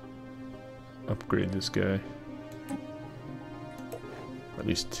 upgrade this guy. At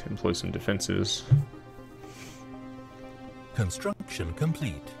least employ some defenses. Construction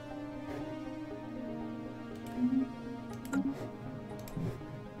complete.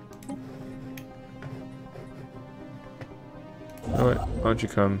 Alright, why don't you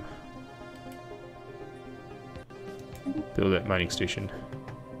come build that mining station?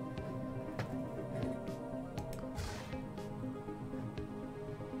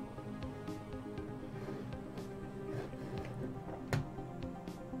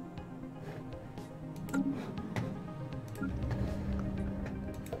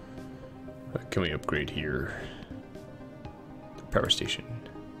 Can we upgrade here? The power station.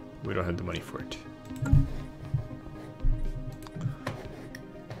 We don't have the money for it.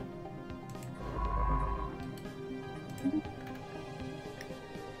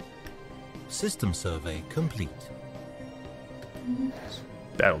 System survey complete. It's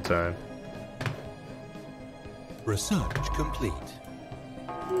battle time. Research complete.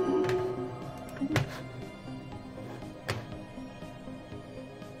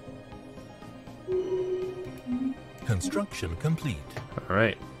 Construction complete.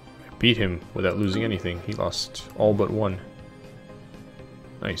 Alright. I beat him without losing anything. He lost all but one.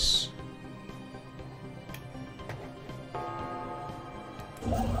 Nice.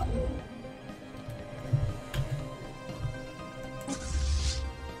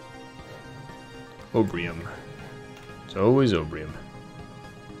 Obrium. It's always Obrium.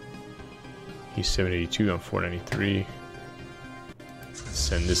 He's 782, I'm 493. Let's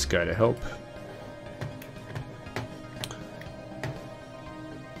send this guy to help.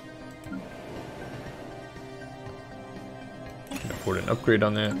 Can afford an upgrade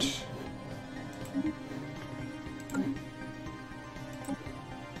on that.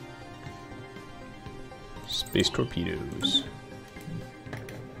 Space torpedoes.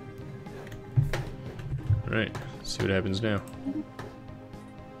 Alright, let's see what happens now.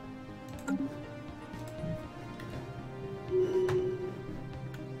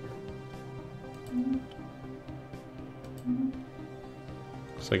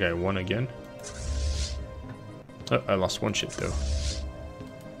 Looks like I won again. Oh, I lost one ship though.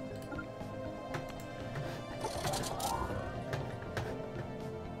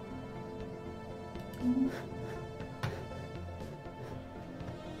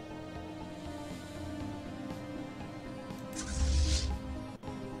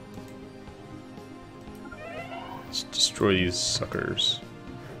 Let's destroy these suckers.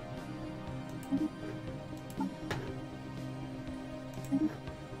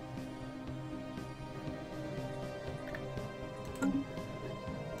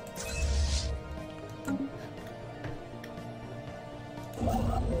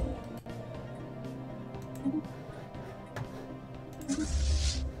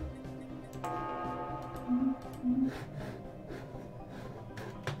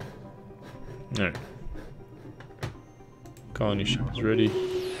 Alright. Colony ship is ready.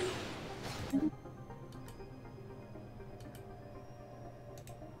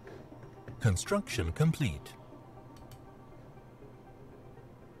 Construction complete.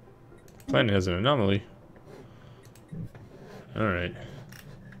 Planet has an anomaly. Alright.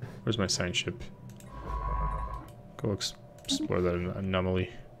 Where's my science ship? Go explore that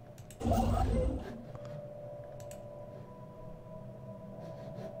anomaly.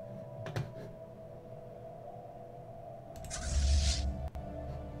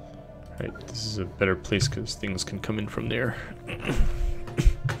 Right, this is a better place because things can come in from there.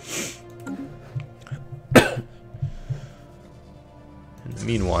 In the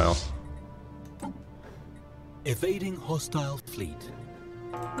meanwhile, evading hostile fleet.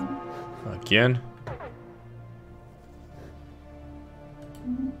 Again?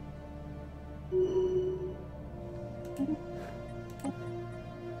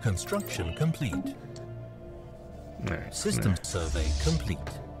 Construction complete. Alright, System survey complete.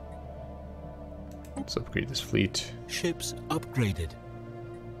 let's upgrade this fleet. Ships upgraded.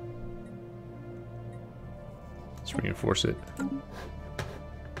 Let's reinforce it.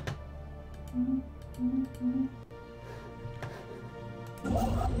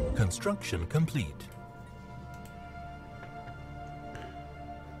 Construction complete.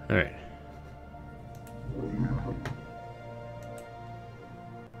 Alright.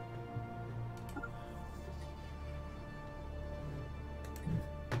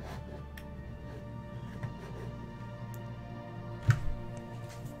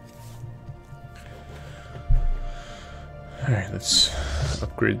 Alright, let's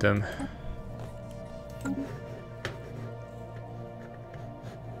upgrade them.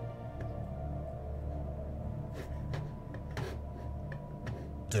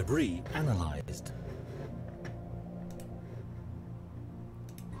 Debris analyzed.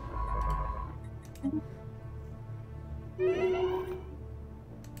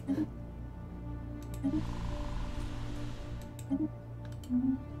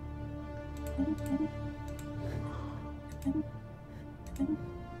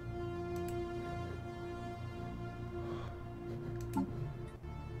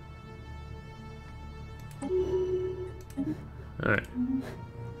 Alright.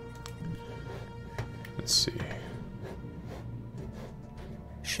 Let's see.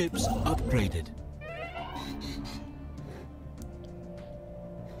 Ships upgraded.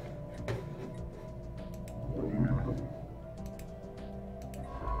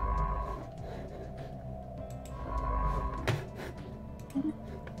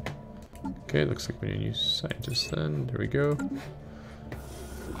 Okay, looks like we need a new scientist then. There we go.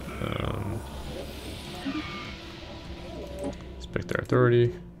 Inspect our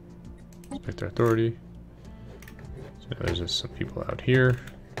authority. Inspect our authority. So there's just some people out here.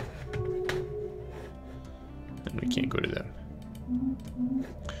 And we can't go to them.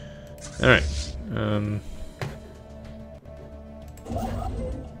 Alright.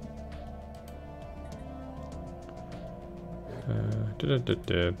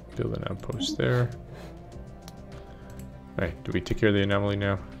 Build an outpost there. Alright, do we take care of the anomaly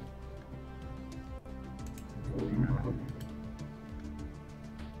now?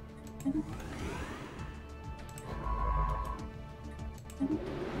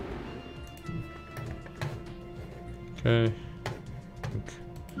 Okay.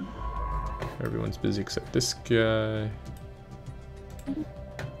 Everyone's busy except this guy.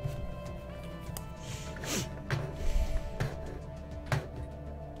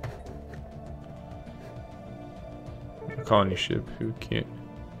 Colony ship who can't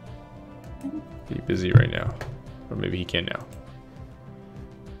be busy right now, or maybe he can now.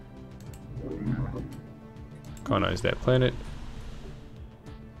 Colonize that planet.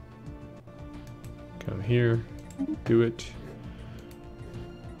 Come here, do it.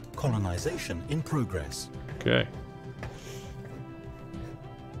 Colonization in progress. Okay.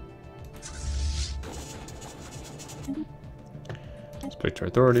 Inspect our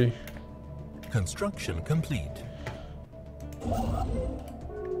authority. Construction complete.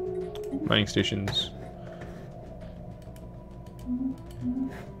 Mining stations.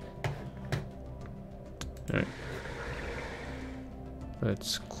 Alright.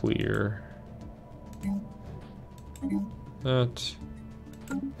 Let's clear that.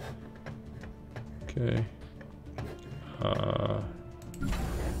 Okay.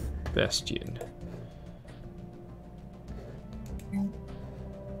 Bastion.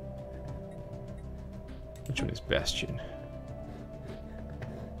 Which one is Bastion?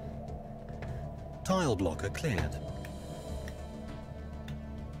 Tile blocker cleared.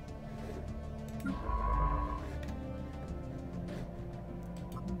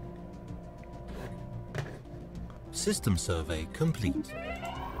 System survey complete.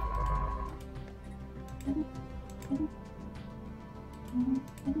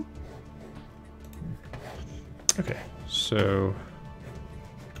 Okay, so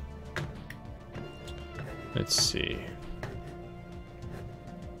let's see.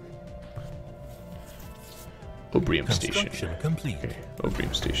 Obrium station. Complete. Okay,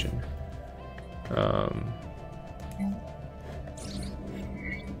 Obrium station.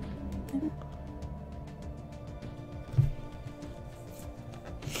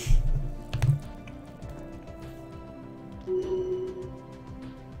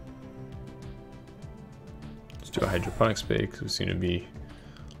 Let's do a hydroponics bay because we seem to be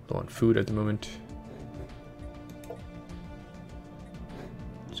low on food at the moment.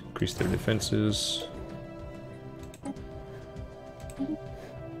 Let's increase their defenses.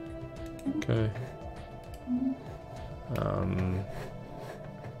 Okay.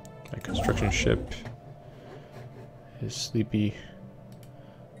 My construction ship is sleepy.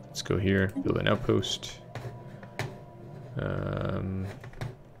 Let's go here, build an outpost.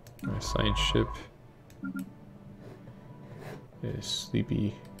 My science ship is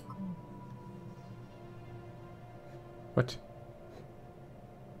sleepy. What?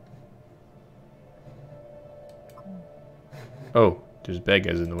 Oh, there's bad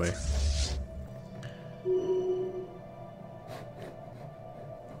guys in the way.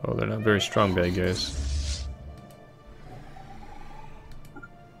 Oh, they're not very strong bad guys.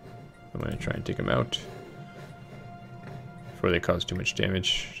 I'm gonna try and take them out before they cause too much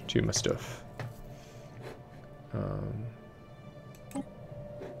damage to my stuff.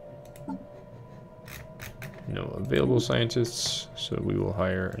 No available scientists, so we will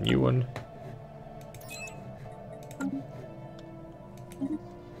hire a new one.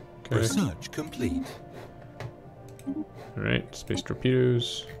 Okay. Research complete. Alright, space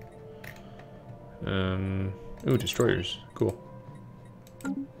torpedoes. Ooh, destroyers. Cool.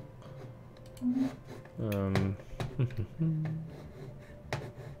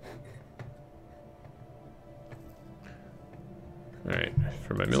 Alright,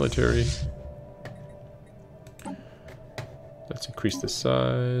 for my military. Let's increase the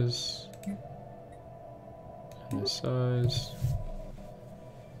size. And the size.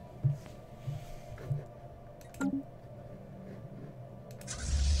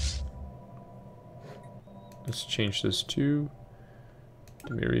 Let's change this to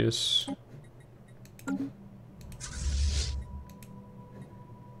Demirius.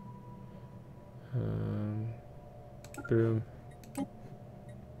 Boom.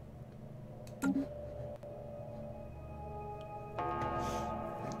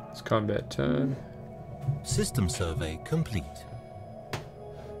 It's combat time. System survey complete.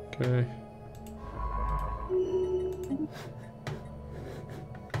 Okay.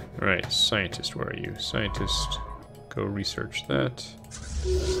 Alright, scientist, where are you? Scientist, go research that.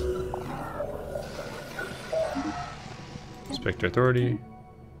 Inspector Authority.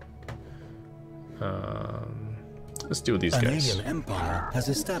 Let's deal with these guys. An alien empire has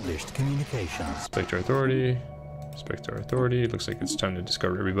established communications. Inspector Authority. Inspector Authority. Looks like it's time to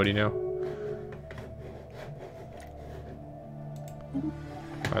discover everybody now.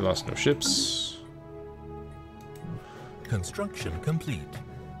 I lost no ships. Construction complete.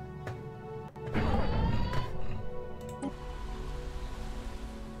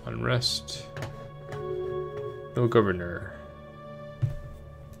 Unrest. No governor.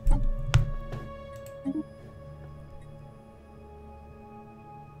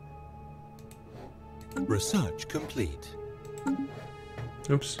 Research complete.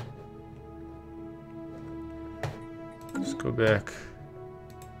 Oops. Let's go back.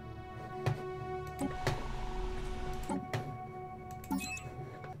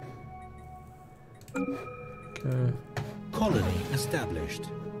 Okay. Colony established.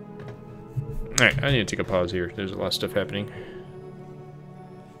 Alright, I need to take a pause here. There's a lot of stuff happening.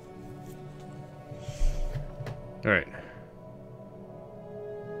 Alright.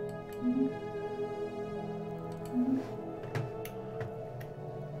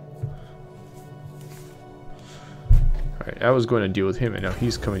 Alright, I was going to deal with him, and now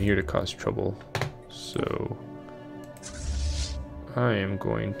he's coming here to cause trouble. So I am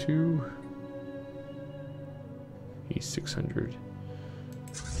going to... He's 600.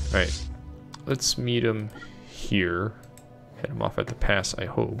 Alright, let's meet him here. Head him off at the pass, I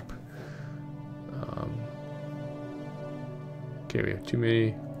hope. Okay, we have too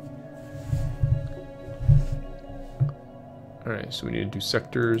many. Alright, so we need to do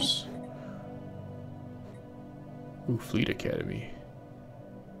sectors. Ooh, Fleet Academy.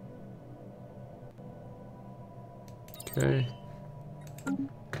 Okay.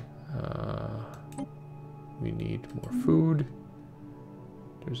 We need more food.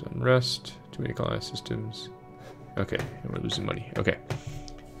 There's unrest. Too many colonized systems. Okay, and we're losing money. Okay.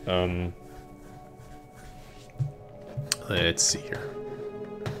 Let's see here.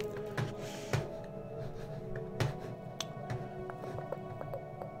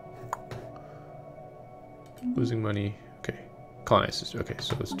 Losing money. Okay. Colonized system. Okay,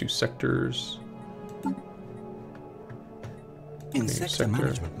 so let's do sectors. In sector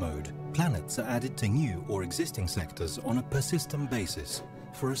management mode, planets are added to new or existing sectors on a per system basis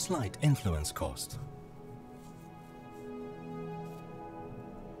for a slight influence cost.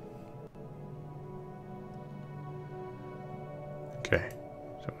 Okay,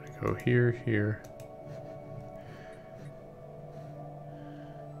 so I'm gonna go here, here.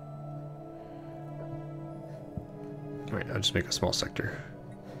 Wait, I'll just make a small sector.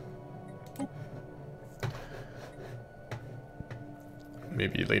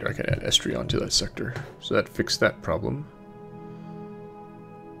 Maybe later I can add Estrion to that sector. So that fixed that problem.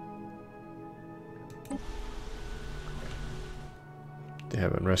 They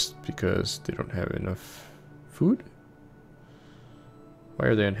have unrest because they don't have enough food? Why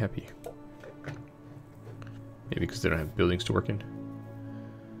are they unhappy? Maybe because they don't have buildings to work in.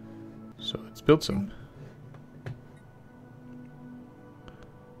 So let's build some.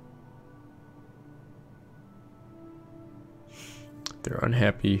 They're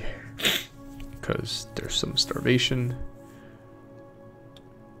unhappy because there's some starvation.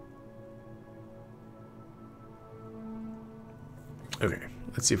 Okay,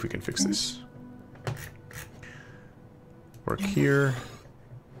 let's see if we can fix this. Work here.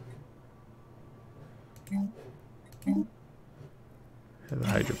 Have a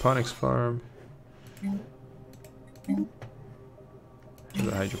hydroponics farm. Have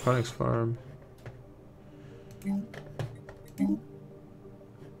a hydroponics farm.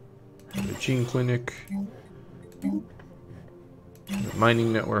 Have a gene clinic. Have a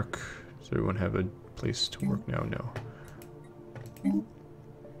mining network. Does everyone have a place to work now? No.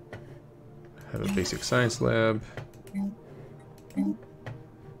 Have a basic science lab.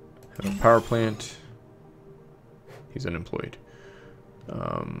 Have a power plant. He's unemployed.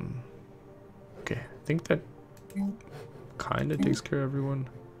 Okay, I think that kind of takes care of everyone.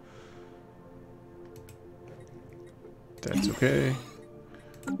 That's okay.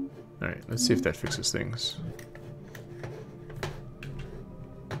 Alright, let's see if that fixes things.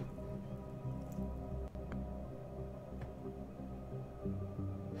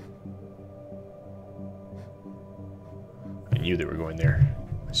 I knew they were going there.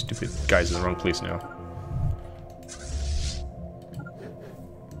 Stupid guy's in the wrong place now.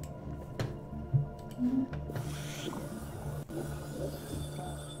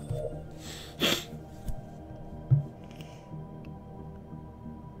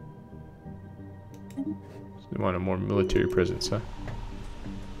 So they want a more military presence, huh?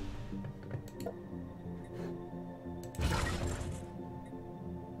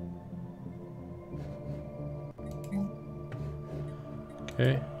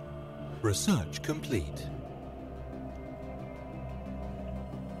 Okay. Research complete.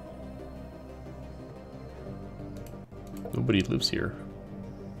 Nobody lives here.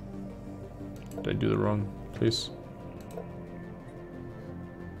 Did I do the wrong place?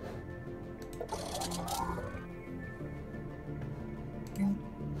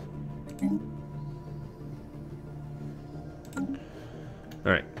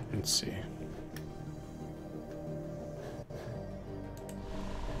 Alright, let's see.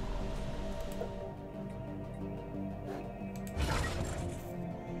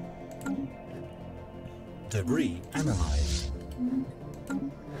 Debris analyzed.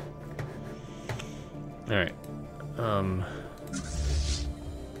 Alright.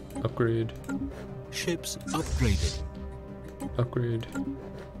 Upgrade. Ships upgraded. Upgrade.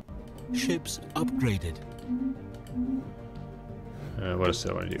 Ships upgraded. What else do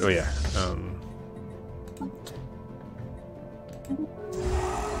I want to do? Oh yeah.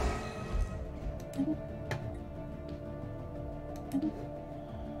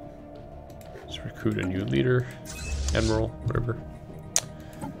 Let's recruit a new leader, admiral, whatever,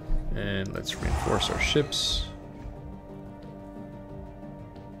 and let's reinforce our ships.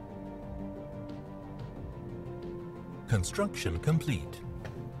 Construction complete.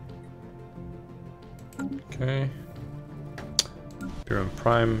 Okay. Imperium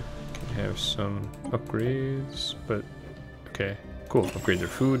Prime can have some upgrades, but okay, cool. Upgrade their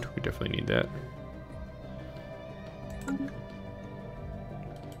food. We definitely need that.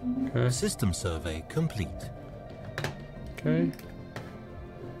 Okay. System survey complete. Okay.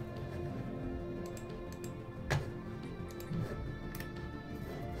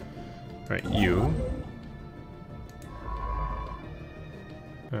 Right, you.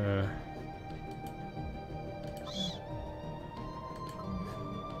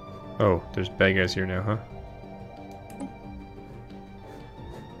 Oh, there's bad guys here now, huh?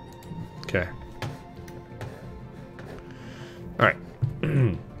 Okay. Alright.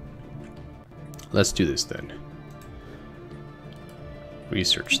 Let's do this then.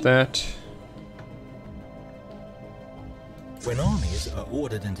 Research that. When armies are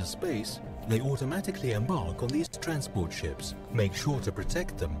ordered into space, they automatically embark on these transport ships. Make sure to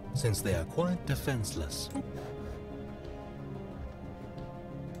protect them, since they are quite defenseless.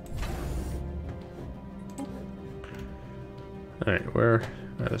 Alright, where?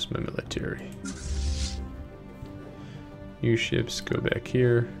 That's my military. New ships, go back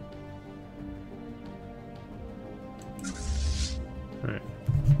here. Alright.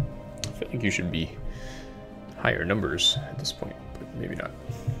 I feel like you should be higher numbers at this point, but maybe not.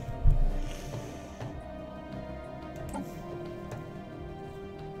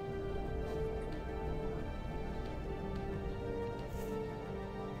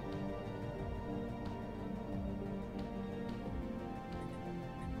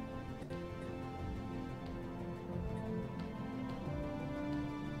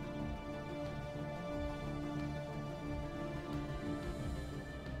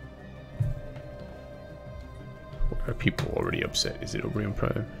 Are people already upset? Is it Obrium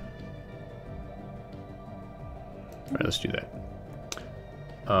Prime? Alright, let's do that.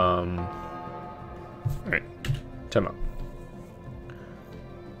 Alright, time out.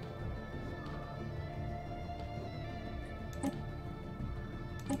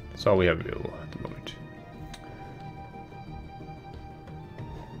 That's all we have available at the moment.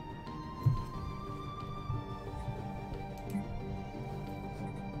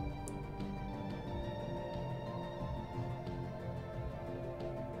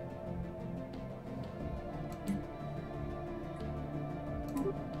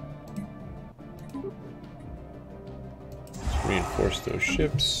 Reinforce those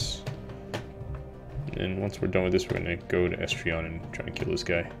ships. And once we're done with this, we're gonna go to Estrion and try and kill this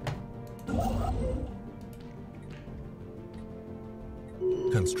guy.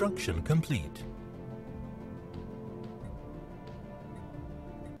 Construction complete.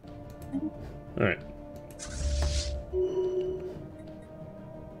 Alright.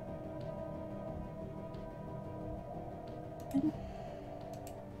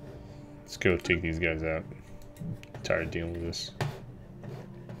 Let's go take these guys out. I'm tired of dealing with this.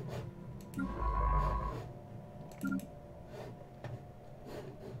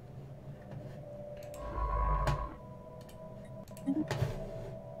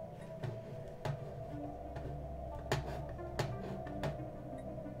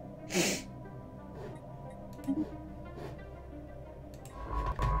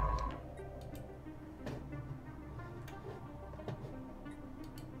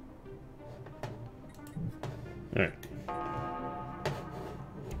 Alright.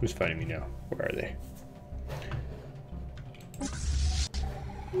 Who's fighting me now? Where are they?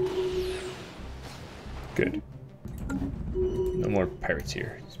 Good. No more pirates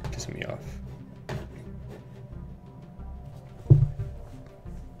here. It's pissing me off.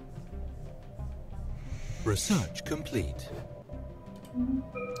 Research complete.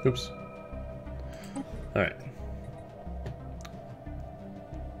 Oops. Alright.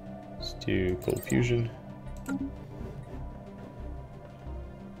 Let's do cold fusion.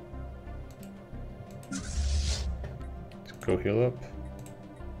 Let's go heal up.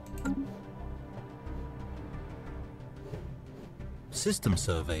 System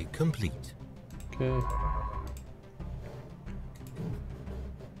survey complete. Okay.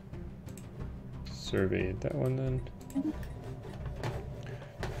 Survey that one then.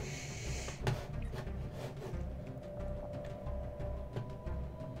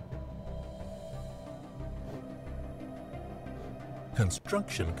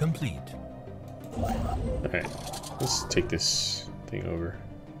 Construction complete. Alright, let's take this thing over.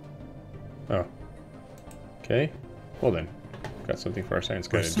 Oh. Okay. Well then. Got something for our science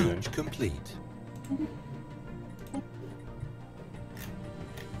guy to do then. Research complete.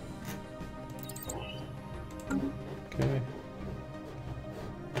 Okay.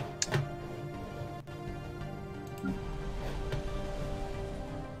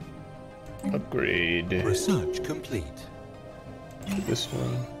 Upgrade. Research complete. This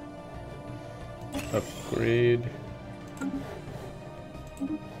one. Upgrade.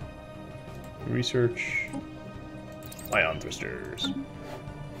 Research. Ion thrusters.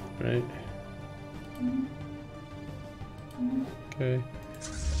 Right. Okay.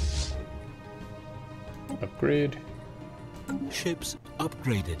 Upgrade. Ships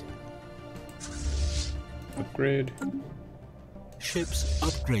upgraded. Upgrade. Ships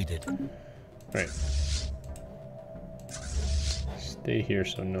upgraded. Right. Stay here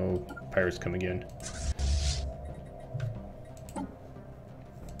so no pirates come again.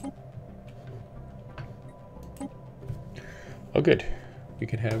 Oh good. We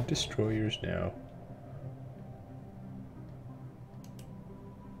can have destroyers now.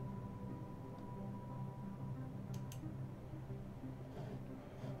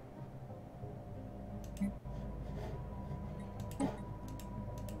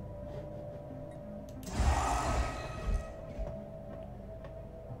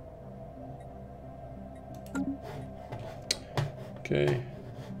 Okay.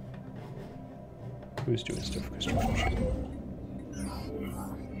 Who's doing stuff for construction ship?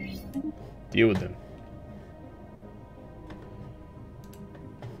 Deal with them.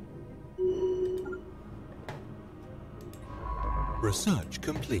 Research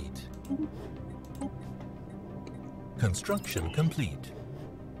complete. Construction complete.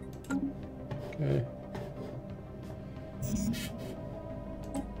 Okay.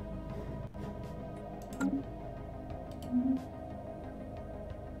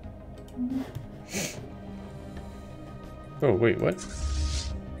 Oh, wait, what?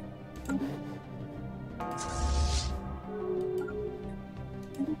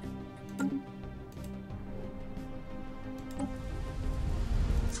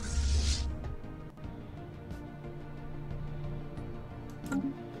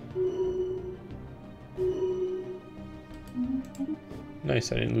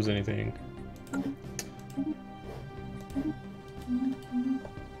 Nice, I didn't lose anything.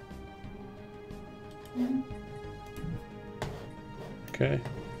 Okay.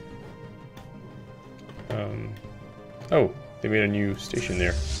 Oh, they made a new station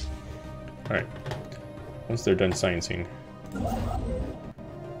there. Alright. Once they're done sciencing.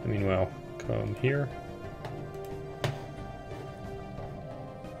 Meanwhile, come here.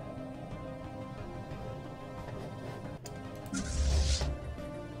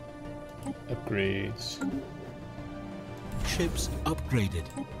 Upgrades. Ships upgraded.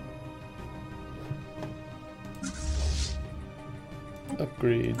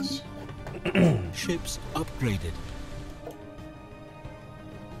 Upgrades. Ships upgraded.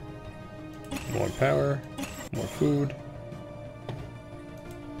 More power. More food.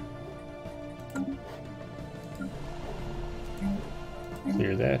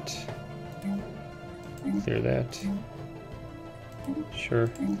 Clear that. Clear that. Sure,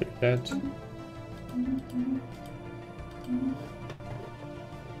 clear that.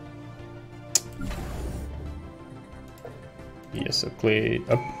 Yes,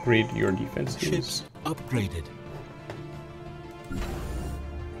 upgrade your defenses. Ships upgraded.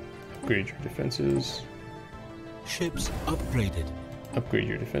 Upgrade your defenses. Ships upgraded. Upgrade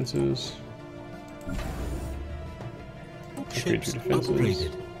your defenses. Upgrade Ships your defenses.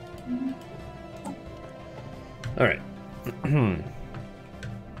 upgraded. Alright.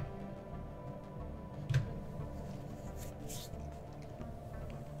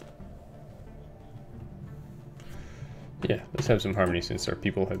 Yeah, let's have some harmony since our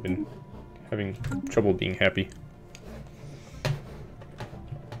people have been having trouble being happy.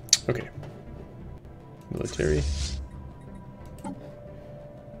 Okay. Military.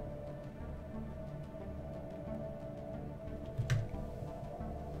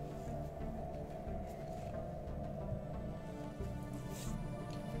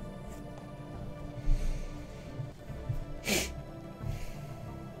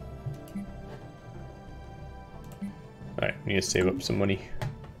 Alright, we need to save up some money.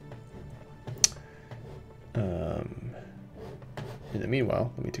 In the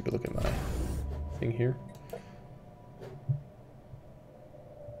meanwhile, let me take a look at my thing here.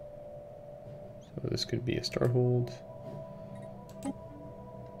 So this could be a Starhold.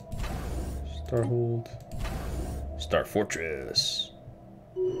 Starhold. Star Fortress.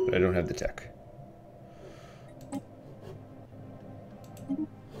 But I don't have the tech.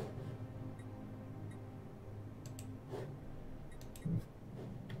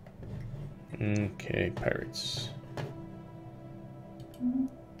 Okay, pirates.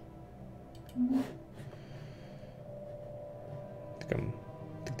 I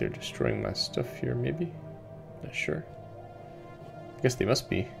think they're destroying my stuff here, maybe? Not sure. I guess they must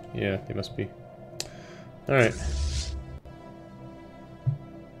be. Yeah, they must be. Alright.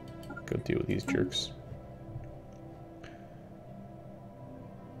 Go deal with these jerks.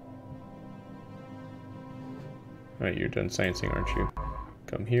 Alright, you're done sciencing, aren't you?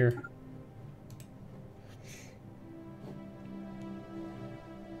 Come here.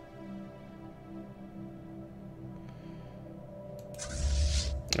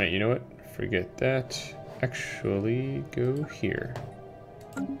 Alright, you know what? Forget that. Actually, go here.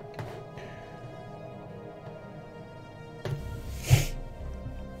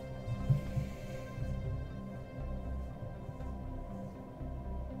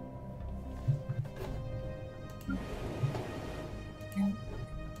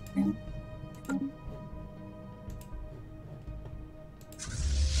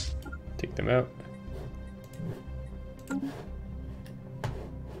 Take them out.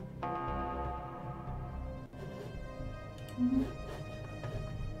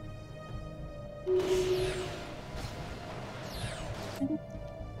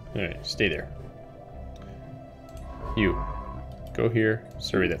 Alright, stay there. You, go here,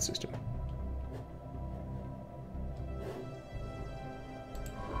 survey that system.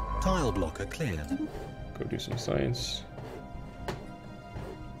 Tile blocker cleared. Go do some science.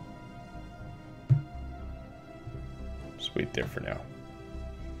 Just wait there for now.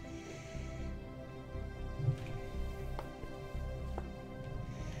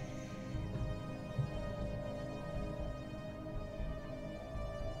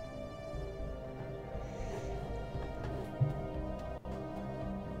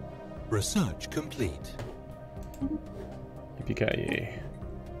 Research complete. Yippee-ki-yay.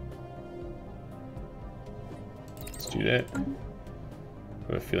 Let's do that. I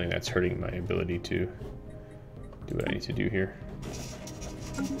have a feeling that's hurting my ability to do what I need to do here.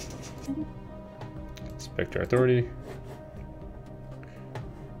 Spectre Authority.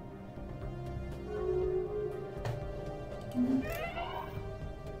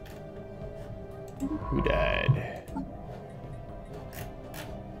 Who died?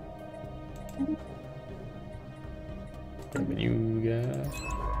 Revenue guy.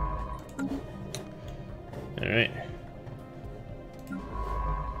 Alright.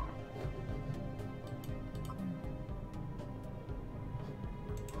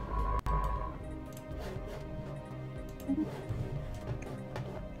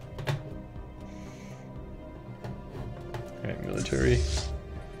 Alright, military.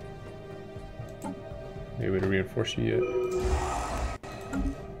 Any way to reinforce you yet?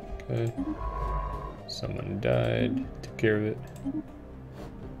 Okay. Someone died. Took care of it.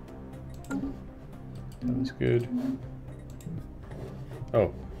 That was good.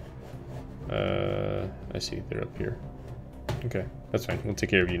 Oh. I see. They're up here. Okay, that's fine. We'll take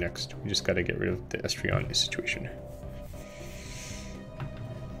care of you next. We just gotta get rid of the Estriani situation.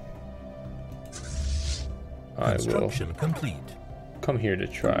 I will complete. Come here to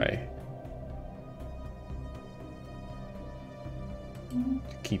try to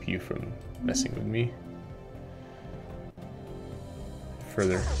keep you from messing with me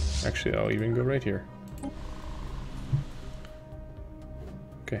further. Actually, I'll even go right here.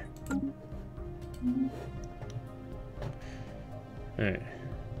 Okay. Alright.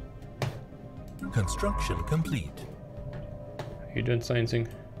 Construction complete. Are you done sciencing?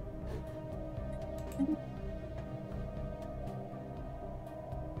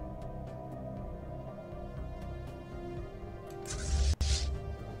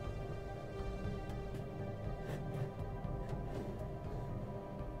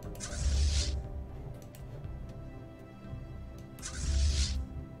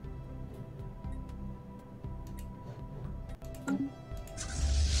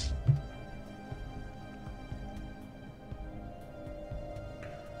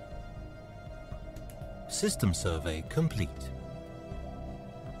 System survey complete.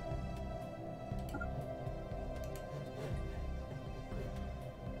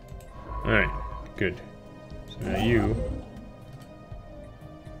 Alright, good. So now you...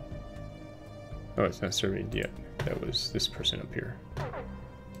 Oh, it's not surveyed yet. That was this person up here.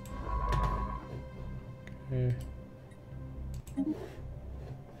 Okay.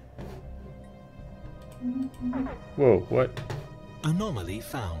 Whoa, what? Anomaly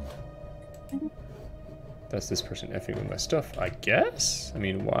found. That's this person effing with my stuff, I guess? I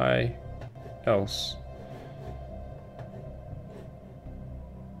mean, why else?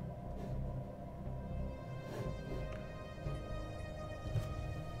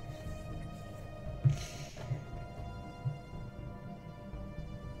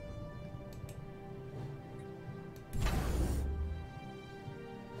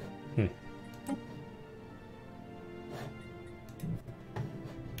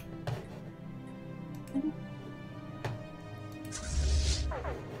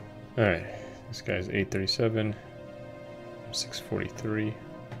 Alright, this guy's 837, 643.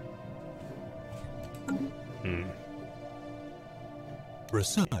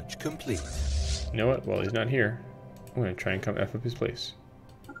 Research complete. You know what? While he's not here, I'm gonna try and come F up his place.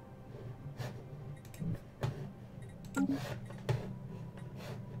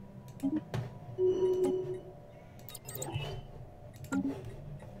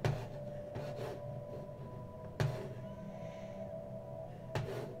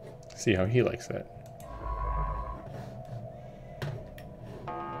 See how he likes that.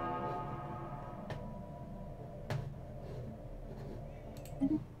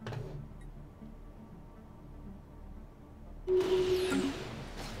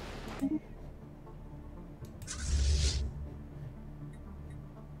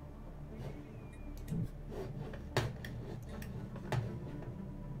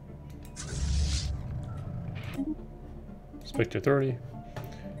 Respect authority.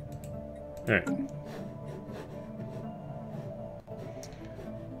 Alright. So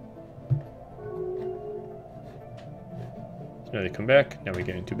now they come back. Now we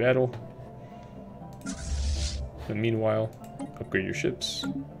get into battle. And meanwhile, upgrade your ships.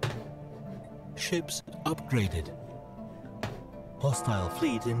 Ships upgraded. Hostile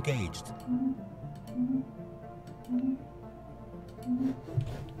fleet engaged.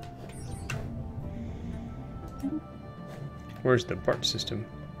 Where's the BART system?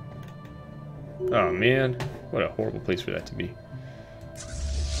 Oh man, what a horrible place for that to be.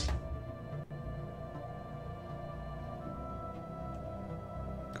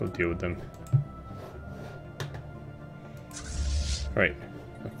 Go deal with them. Alright,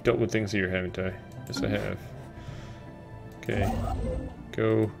 I've dealt with things here, haven't I? Yes, I have. Okay,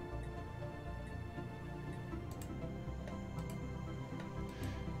 go.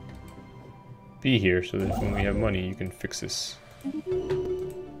 Be here so that when we have money, you can fix this.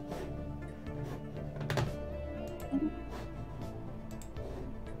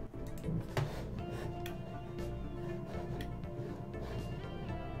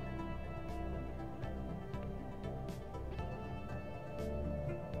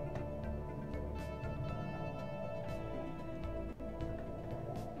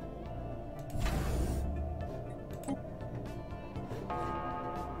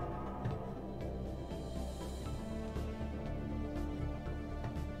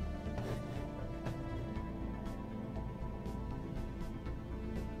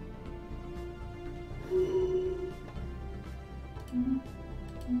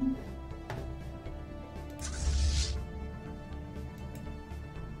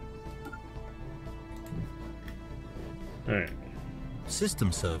 Alright.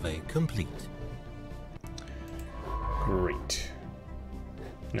 System survey complete. Great.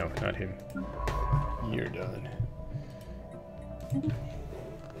 No, not him. You're done.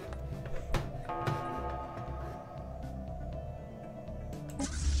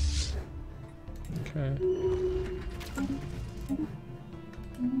 Okay.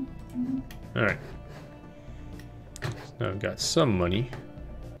 Alright. So now I've got some money.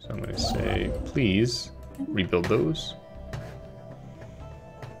 So I'm going to say, please rebuild those.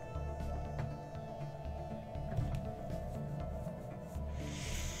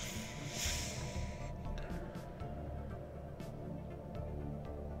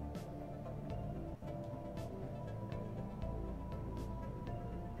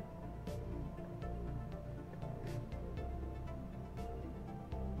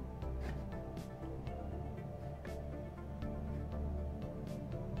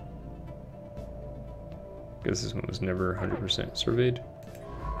 Guess this one was never 100% surveyed.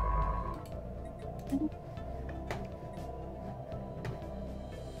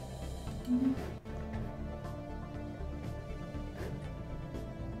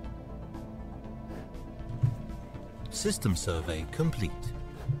 System survey complete.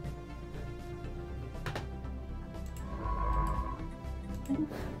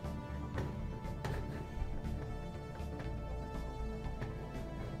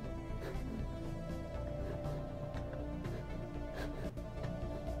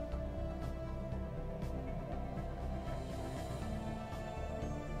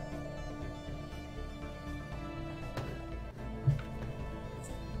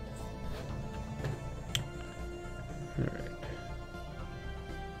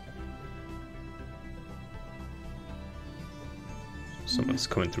 Someone's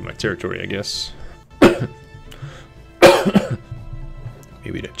coming through my territory, I guess.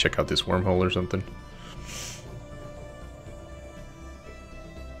 Maybe to check out this wormhole or something.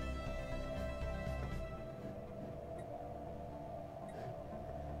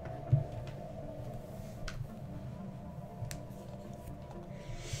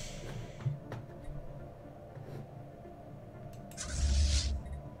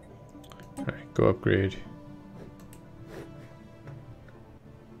 Alright, go upgrade.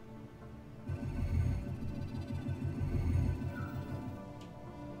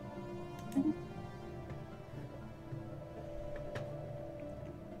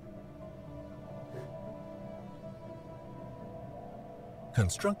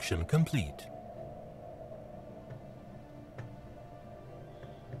 Construction complete.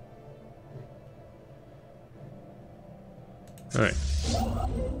 Alright.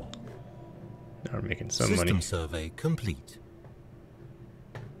 Now we're making some money. System survey complete.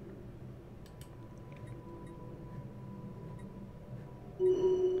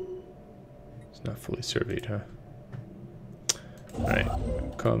 It's not fully surveyed, huh? Alright,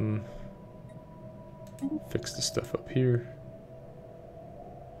 come fix the stuff up here.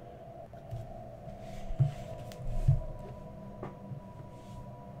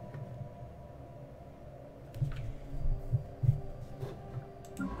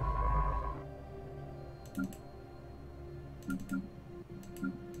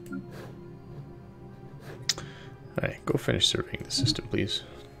 Alright, go finish surveying the system, please.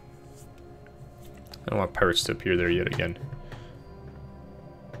 I don't want pirates to appear there yet again.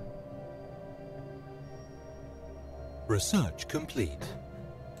 Research complete.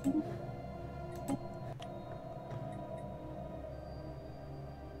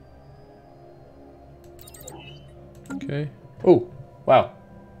 Okay. Oh, wow.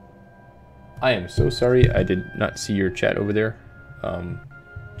 I am so sorry. I did not see your chat over there.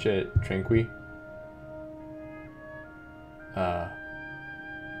 Chat Tranqui.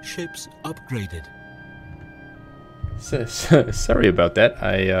 Ships upgraded. Sorry about that.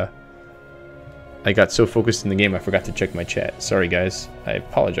 I got so focused in the game I forgot to check my chat. Sorry guys. I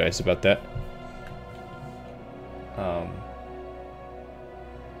apologize about that.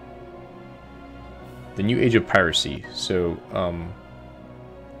 The new age of piracy. So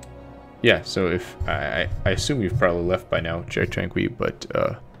yeah, so if I assume you've probably left by now, Chat Tranqui, but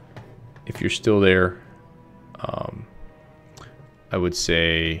if you're still there, I would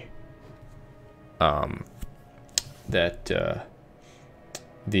say that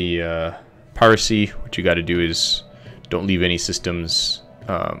the piracy, what you got to do is don't leave any systems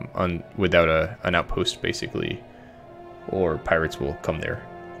without an outpost, basically, or pirates will come there.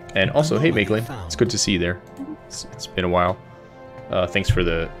 And also, hey Makelin, it's good to see you there. It's been a while. Thanks for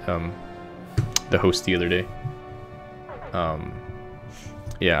the host the other day.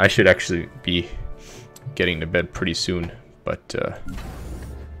 Yeah, I should actually be getting to bed pretty soon, but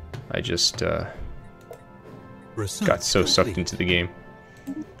I just Research got so sucked complete. into the game.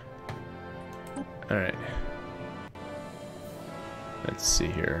 Alright. Let's see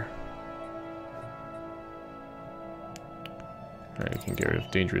here. Alright, we can get rid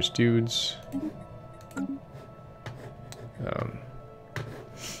of dangerous dudes.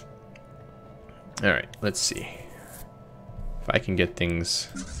 Alright, let's see. If I can get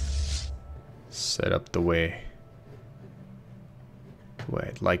things set up the way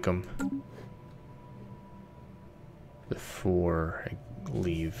I'd like them before I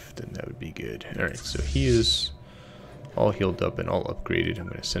leave, then that would be good. Alright, so he is all healed up and all upgraded. I'm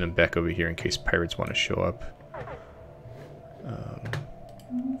going to send him back over here in case pirates want to show up.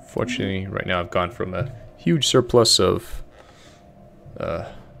 Fortunately, right now I've gone from a huge surplus of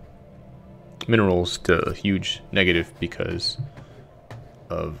minerals to a huge negative because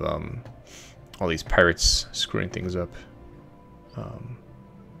of all these pirates screwing things up.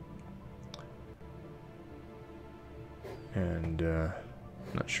 And I'm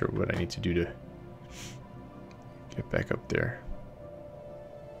not sure what I need to do to get back up there.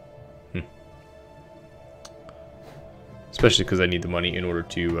 Especially because I need the money in order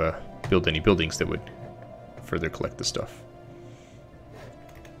to build any buildings that would further collect the stuff.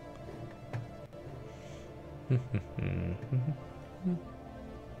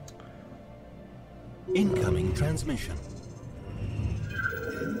 Incoming transmission.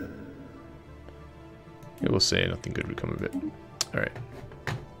 It will say nothing good would come of it. Alright.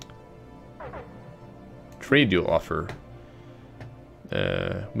 Trade deal offer.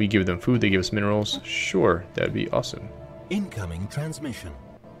 We give them food, they give us minerals. Sure, that'd be awesome. Incoming transmission.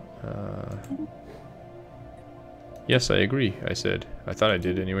 Yes, I agree, I said. I thought I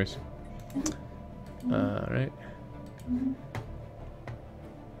did anyways. Alright.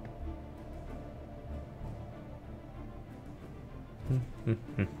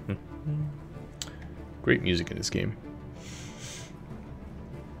 Great music in this game.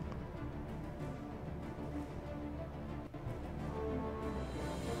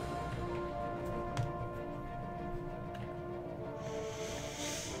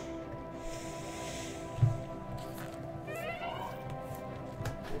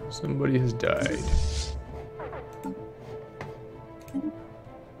 Somebody has died.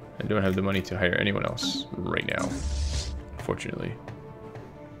 I don't have the money to hire anyone else right now, unfortunately.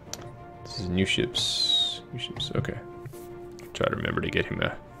 This is new ships. New ships, okay. Try to remember to get him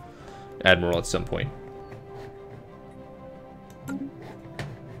a admiral at some point.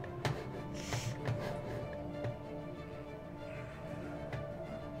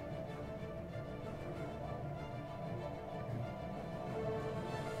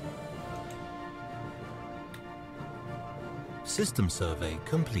 System survey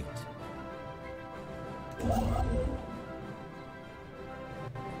complete.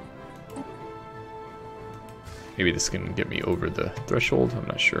 Maybe this can get me over the threshold, I'm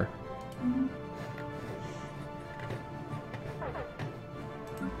not sure.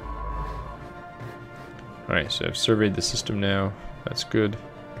 Alright, so I've surveyed the system now. That's good.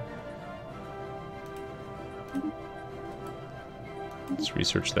 Let's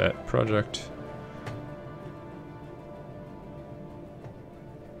research that project.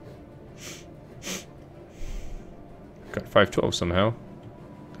 Got 512 somehow.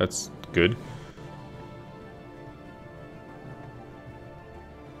 That's good.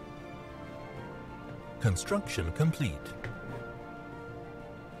 Construction complete.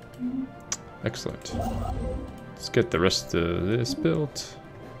 Excellent. Let's get the rest of this built.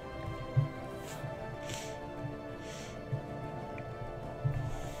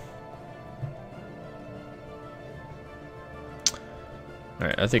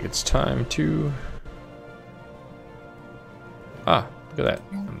 Alright, I think it's time to... Ah, look at that.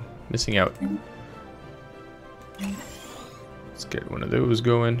 I'm missing out. Let's get one of those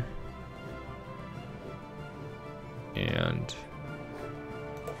going. And...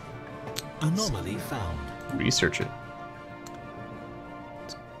 Anomaly found. research it.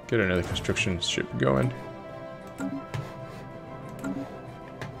 Let's get another construction ship going.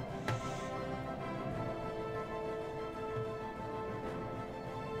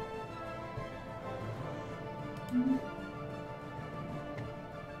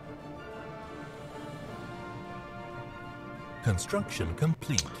 Construction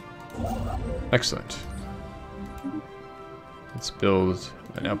complete. Excellent. Let's build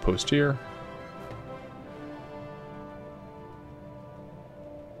an outpost here.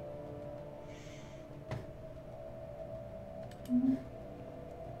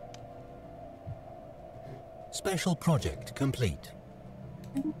 Special project complete.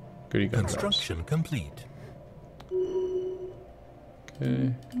 Goody gun drops. Construction complete.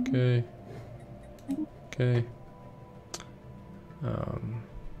 Okay, okay, okay.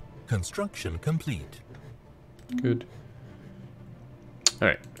 Construction complete. Good.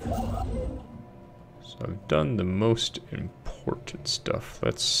 Alright. So I've done the most important stuff.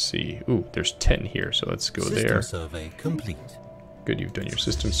 Let's see. Ooh, there's 10 here, so let's go there. System survey complete. Good, you've done your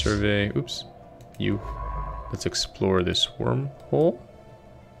system survey. Oops. You. Let's explore this wormhole.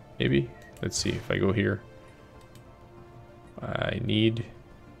 Maybe? Let's see if I go here. I need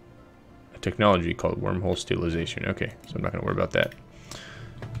a technology called wormhole stabilization. Okay, so I'm not going to worry about that.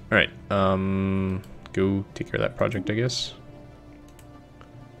 Alright, go take care of that project, I guess.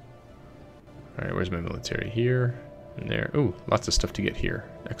 Alright, where's my military? Here and there. Ooh, lots of stuff to get here.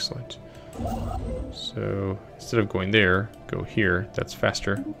 Excellent. So, instead of going there, go here. That's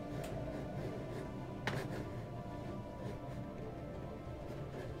faster.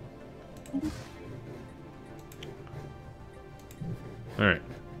 Alright.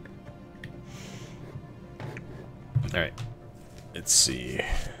 Alright. Let's see.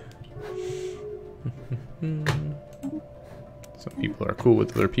 Some people are cool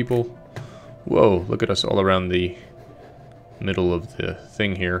with other people. Whoa, look at us all around the middle of the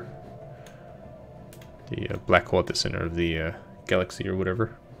thing here. The black hole at the center of the galaxy or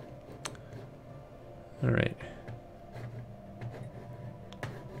whatever. Alright.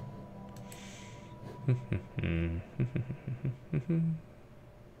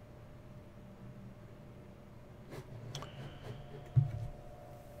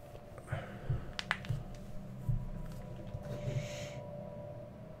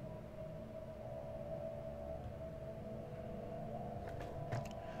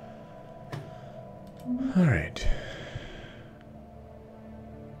 All right.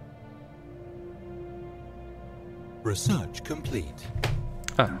 Research complete.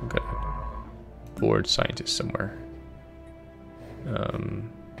 Ah, I've got a bored scientist somewhere.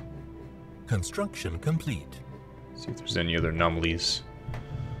 Construction complete. See if there's any other anomalies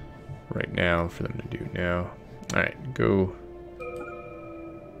right now for them to do now. All right, go.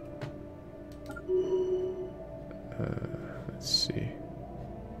 Let's see.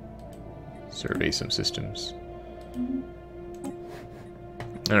 Survey some systems.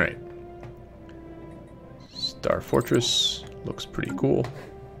 All right. Star Fortress looks pretty cool.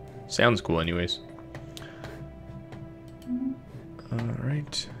 Sounds cool, anyways. All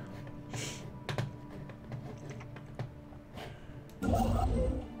right.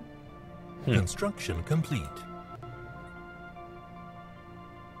 Construction complete.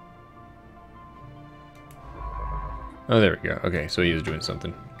 Oh, there we go. Okay, so he was doing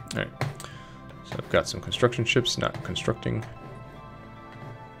something. All right. So I've got some construction ships not constructing.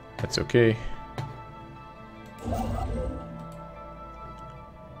 That's okay.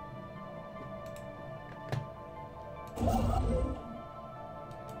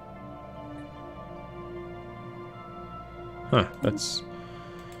 Huh, that's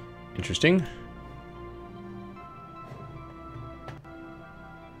interesting.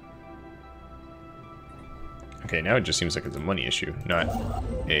 Okay, now it just seems like it's a money issue, not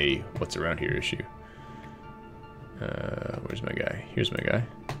a what's around here issue. Where's my guy? Here's my guy.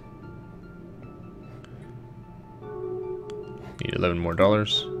 Need $11 more.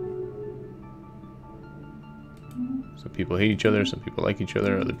 Some people hate each other, some people like each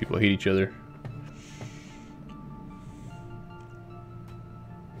other, other people hate each other.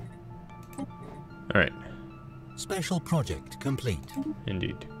 Alright. Special project complete.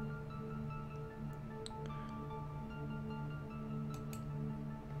 Indeed.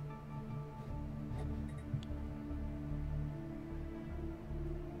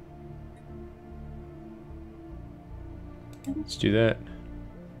 Let's do that.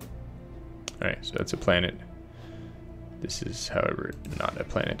 Alright, so that's a planet. This is, however, not a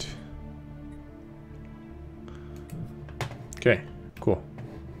planet. Okay, cool.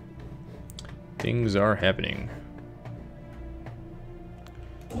 Things are happening.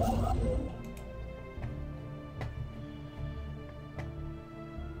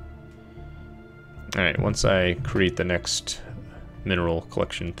 Alright, once I create the next mineral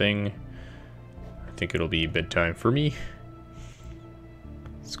collection thing, I think it'll be bedtime for me.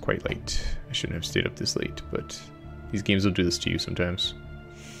 It's quite late. I shouldn't have stayed up this late, but these games will do this to you sometimes.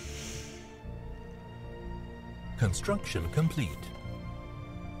 Construction complete.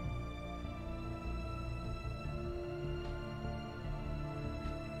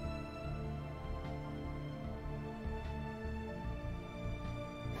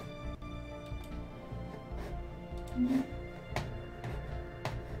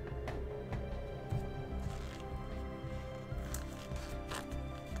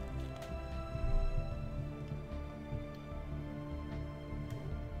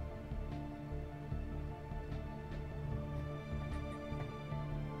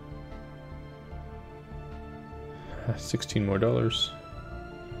 $16 more dollars.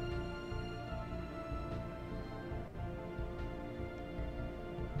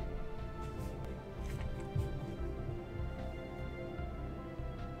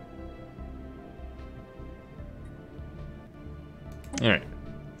 Alright,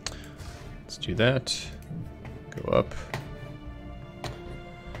 let's do that. Go up. At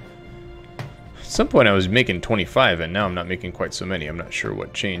some point I was making 25 and now I'm not making quite so many. I'm not sure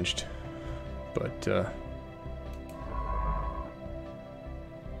what changed, but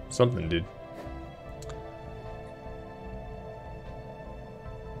something did.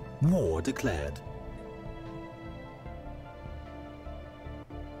 War declared.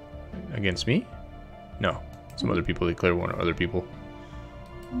 Against me? No. Some other people declare war on other people.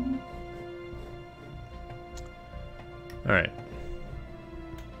 Alright.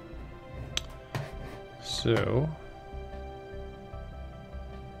 So...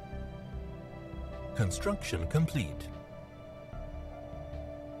 Construction complete.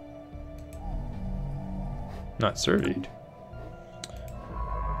 Not surveyed.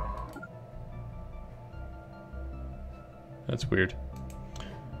 That's weird.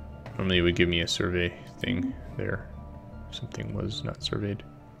 Normally it would give me a survey thing there. Something was not surveyed.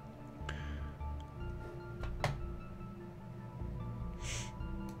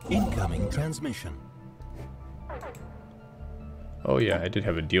 Incoming transmission. Oh yeah, I did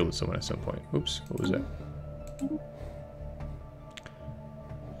have a deal with someone at some point. Oops, what was that?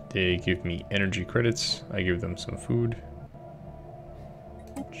 They give me energy credits. I give them some food.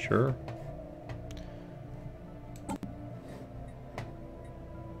 Sure.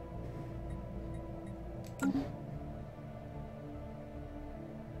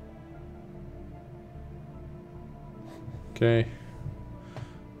 Okay.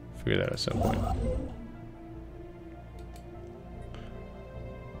 Figure that out at some point.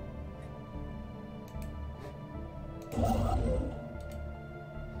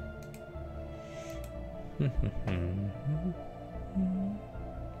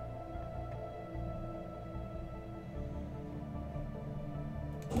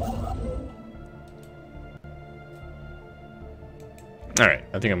 Alright,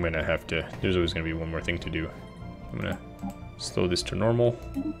 I think I'm gonna have to, there's always gonna be one more thing to do. I'm gonna slow this to normal.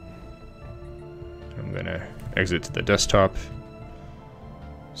 I'm gonna exit to the desktop.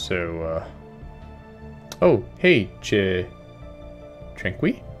 So, oh, hey,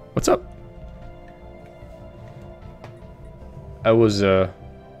 Tranqui? What's up? I was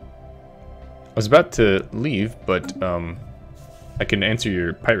about to leave, but, I can answer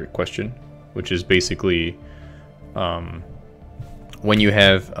your pirate question, which is basically, when you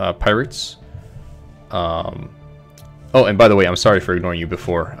have, pirates, oh, and by the way, I'm sorry for ignoring you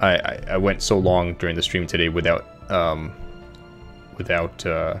before. I went so long during the stream today without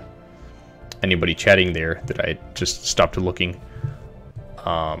anybody chatting there that I just stopped looking.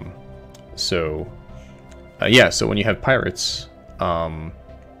 Yeah, so when you have pirates,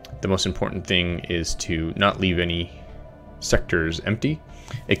 the most important thing is to not leave any sectors empty.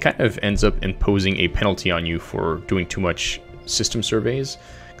 It kind of ends up imposing a penalty on you for doing too much system surveys,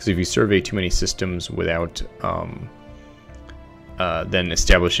 because if you survey too many systems without then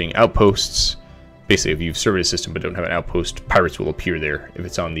establishing outposts, basically if you've surveyed a system but don't have an outpost, pirates will appear there if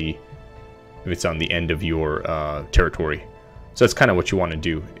it's on the end of your territory. So that's kind of what you want to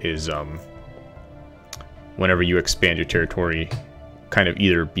do, is whenever you expand your territory, kind of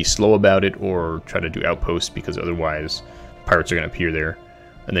either be slow about it or try to do outposts, because otherwise pirates are going to appear there,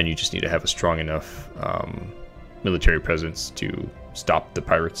 and then you just need to have a strong enough military presence to stop the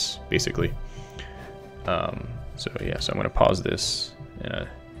pirates, basically. So yeah, so I'm gonna pause this, and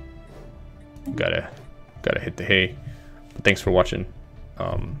gotta hit the hay. But thanks for watching.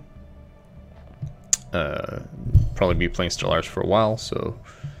 Probably be playing Stellaris for a while, so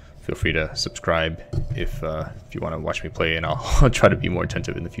feel free to subscribe if you want to watch me play, and I'll try to be more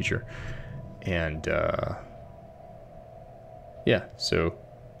attentive in the future. And yeah, so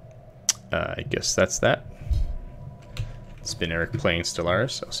I guess that's that. It's been Eric playing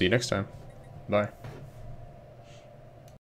Stellaris. I'll see you next time. Bye.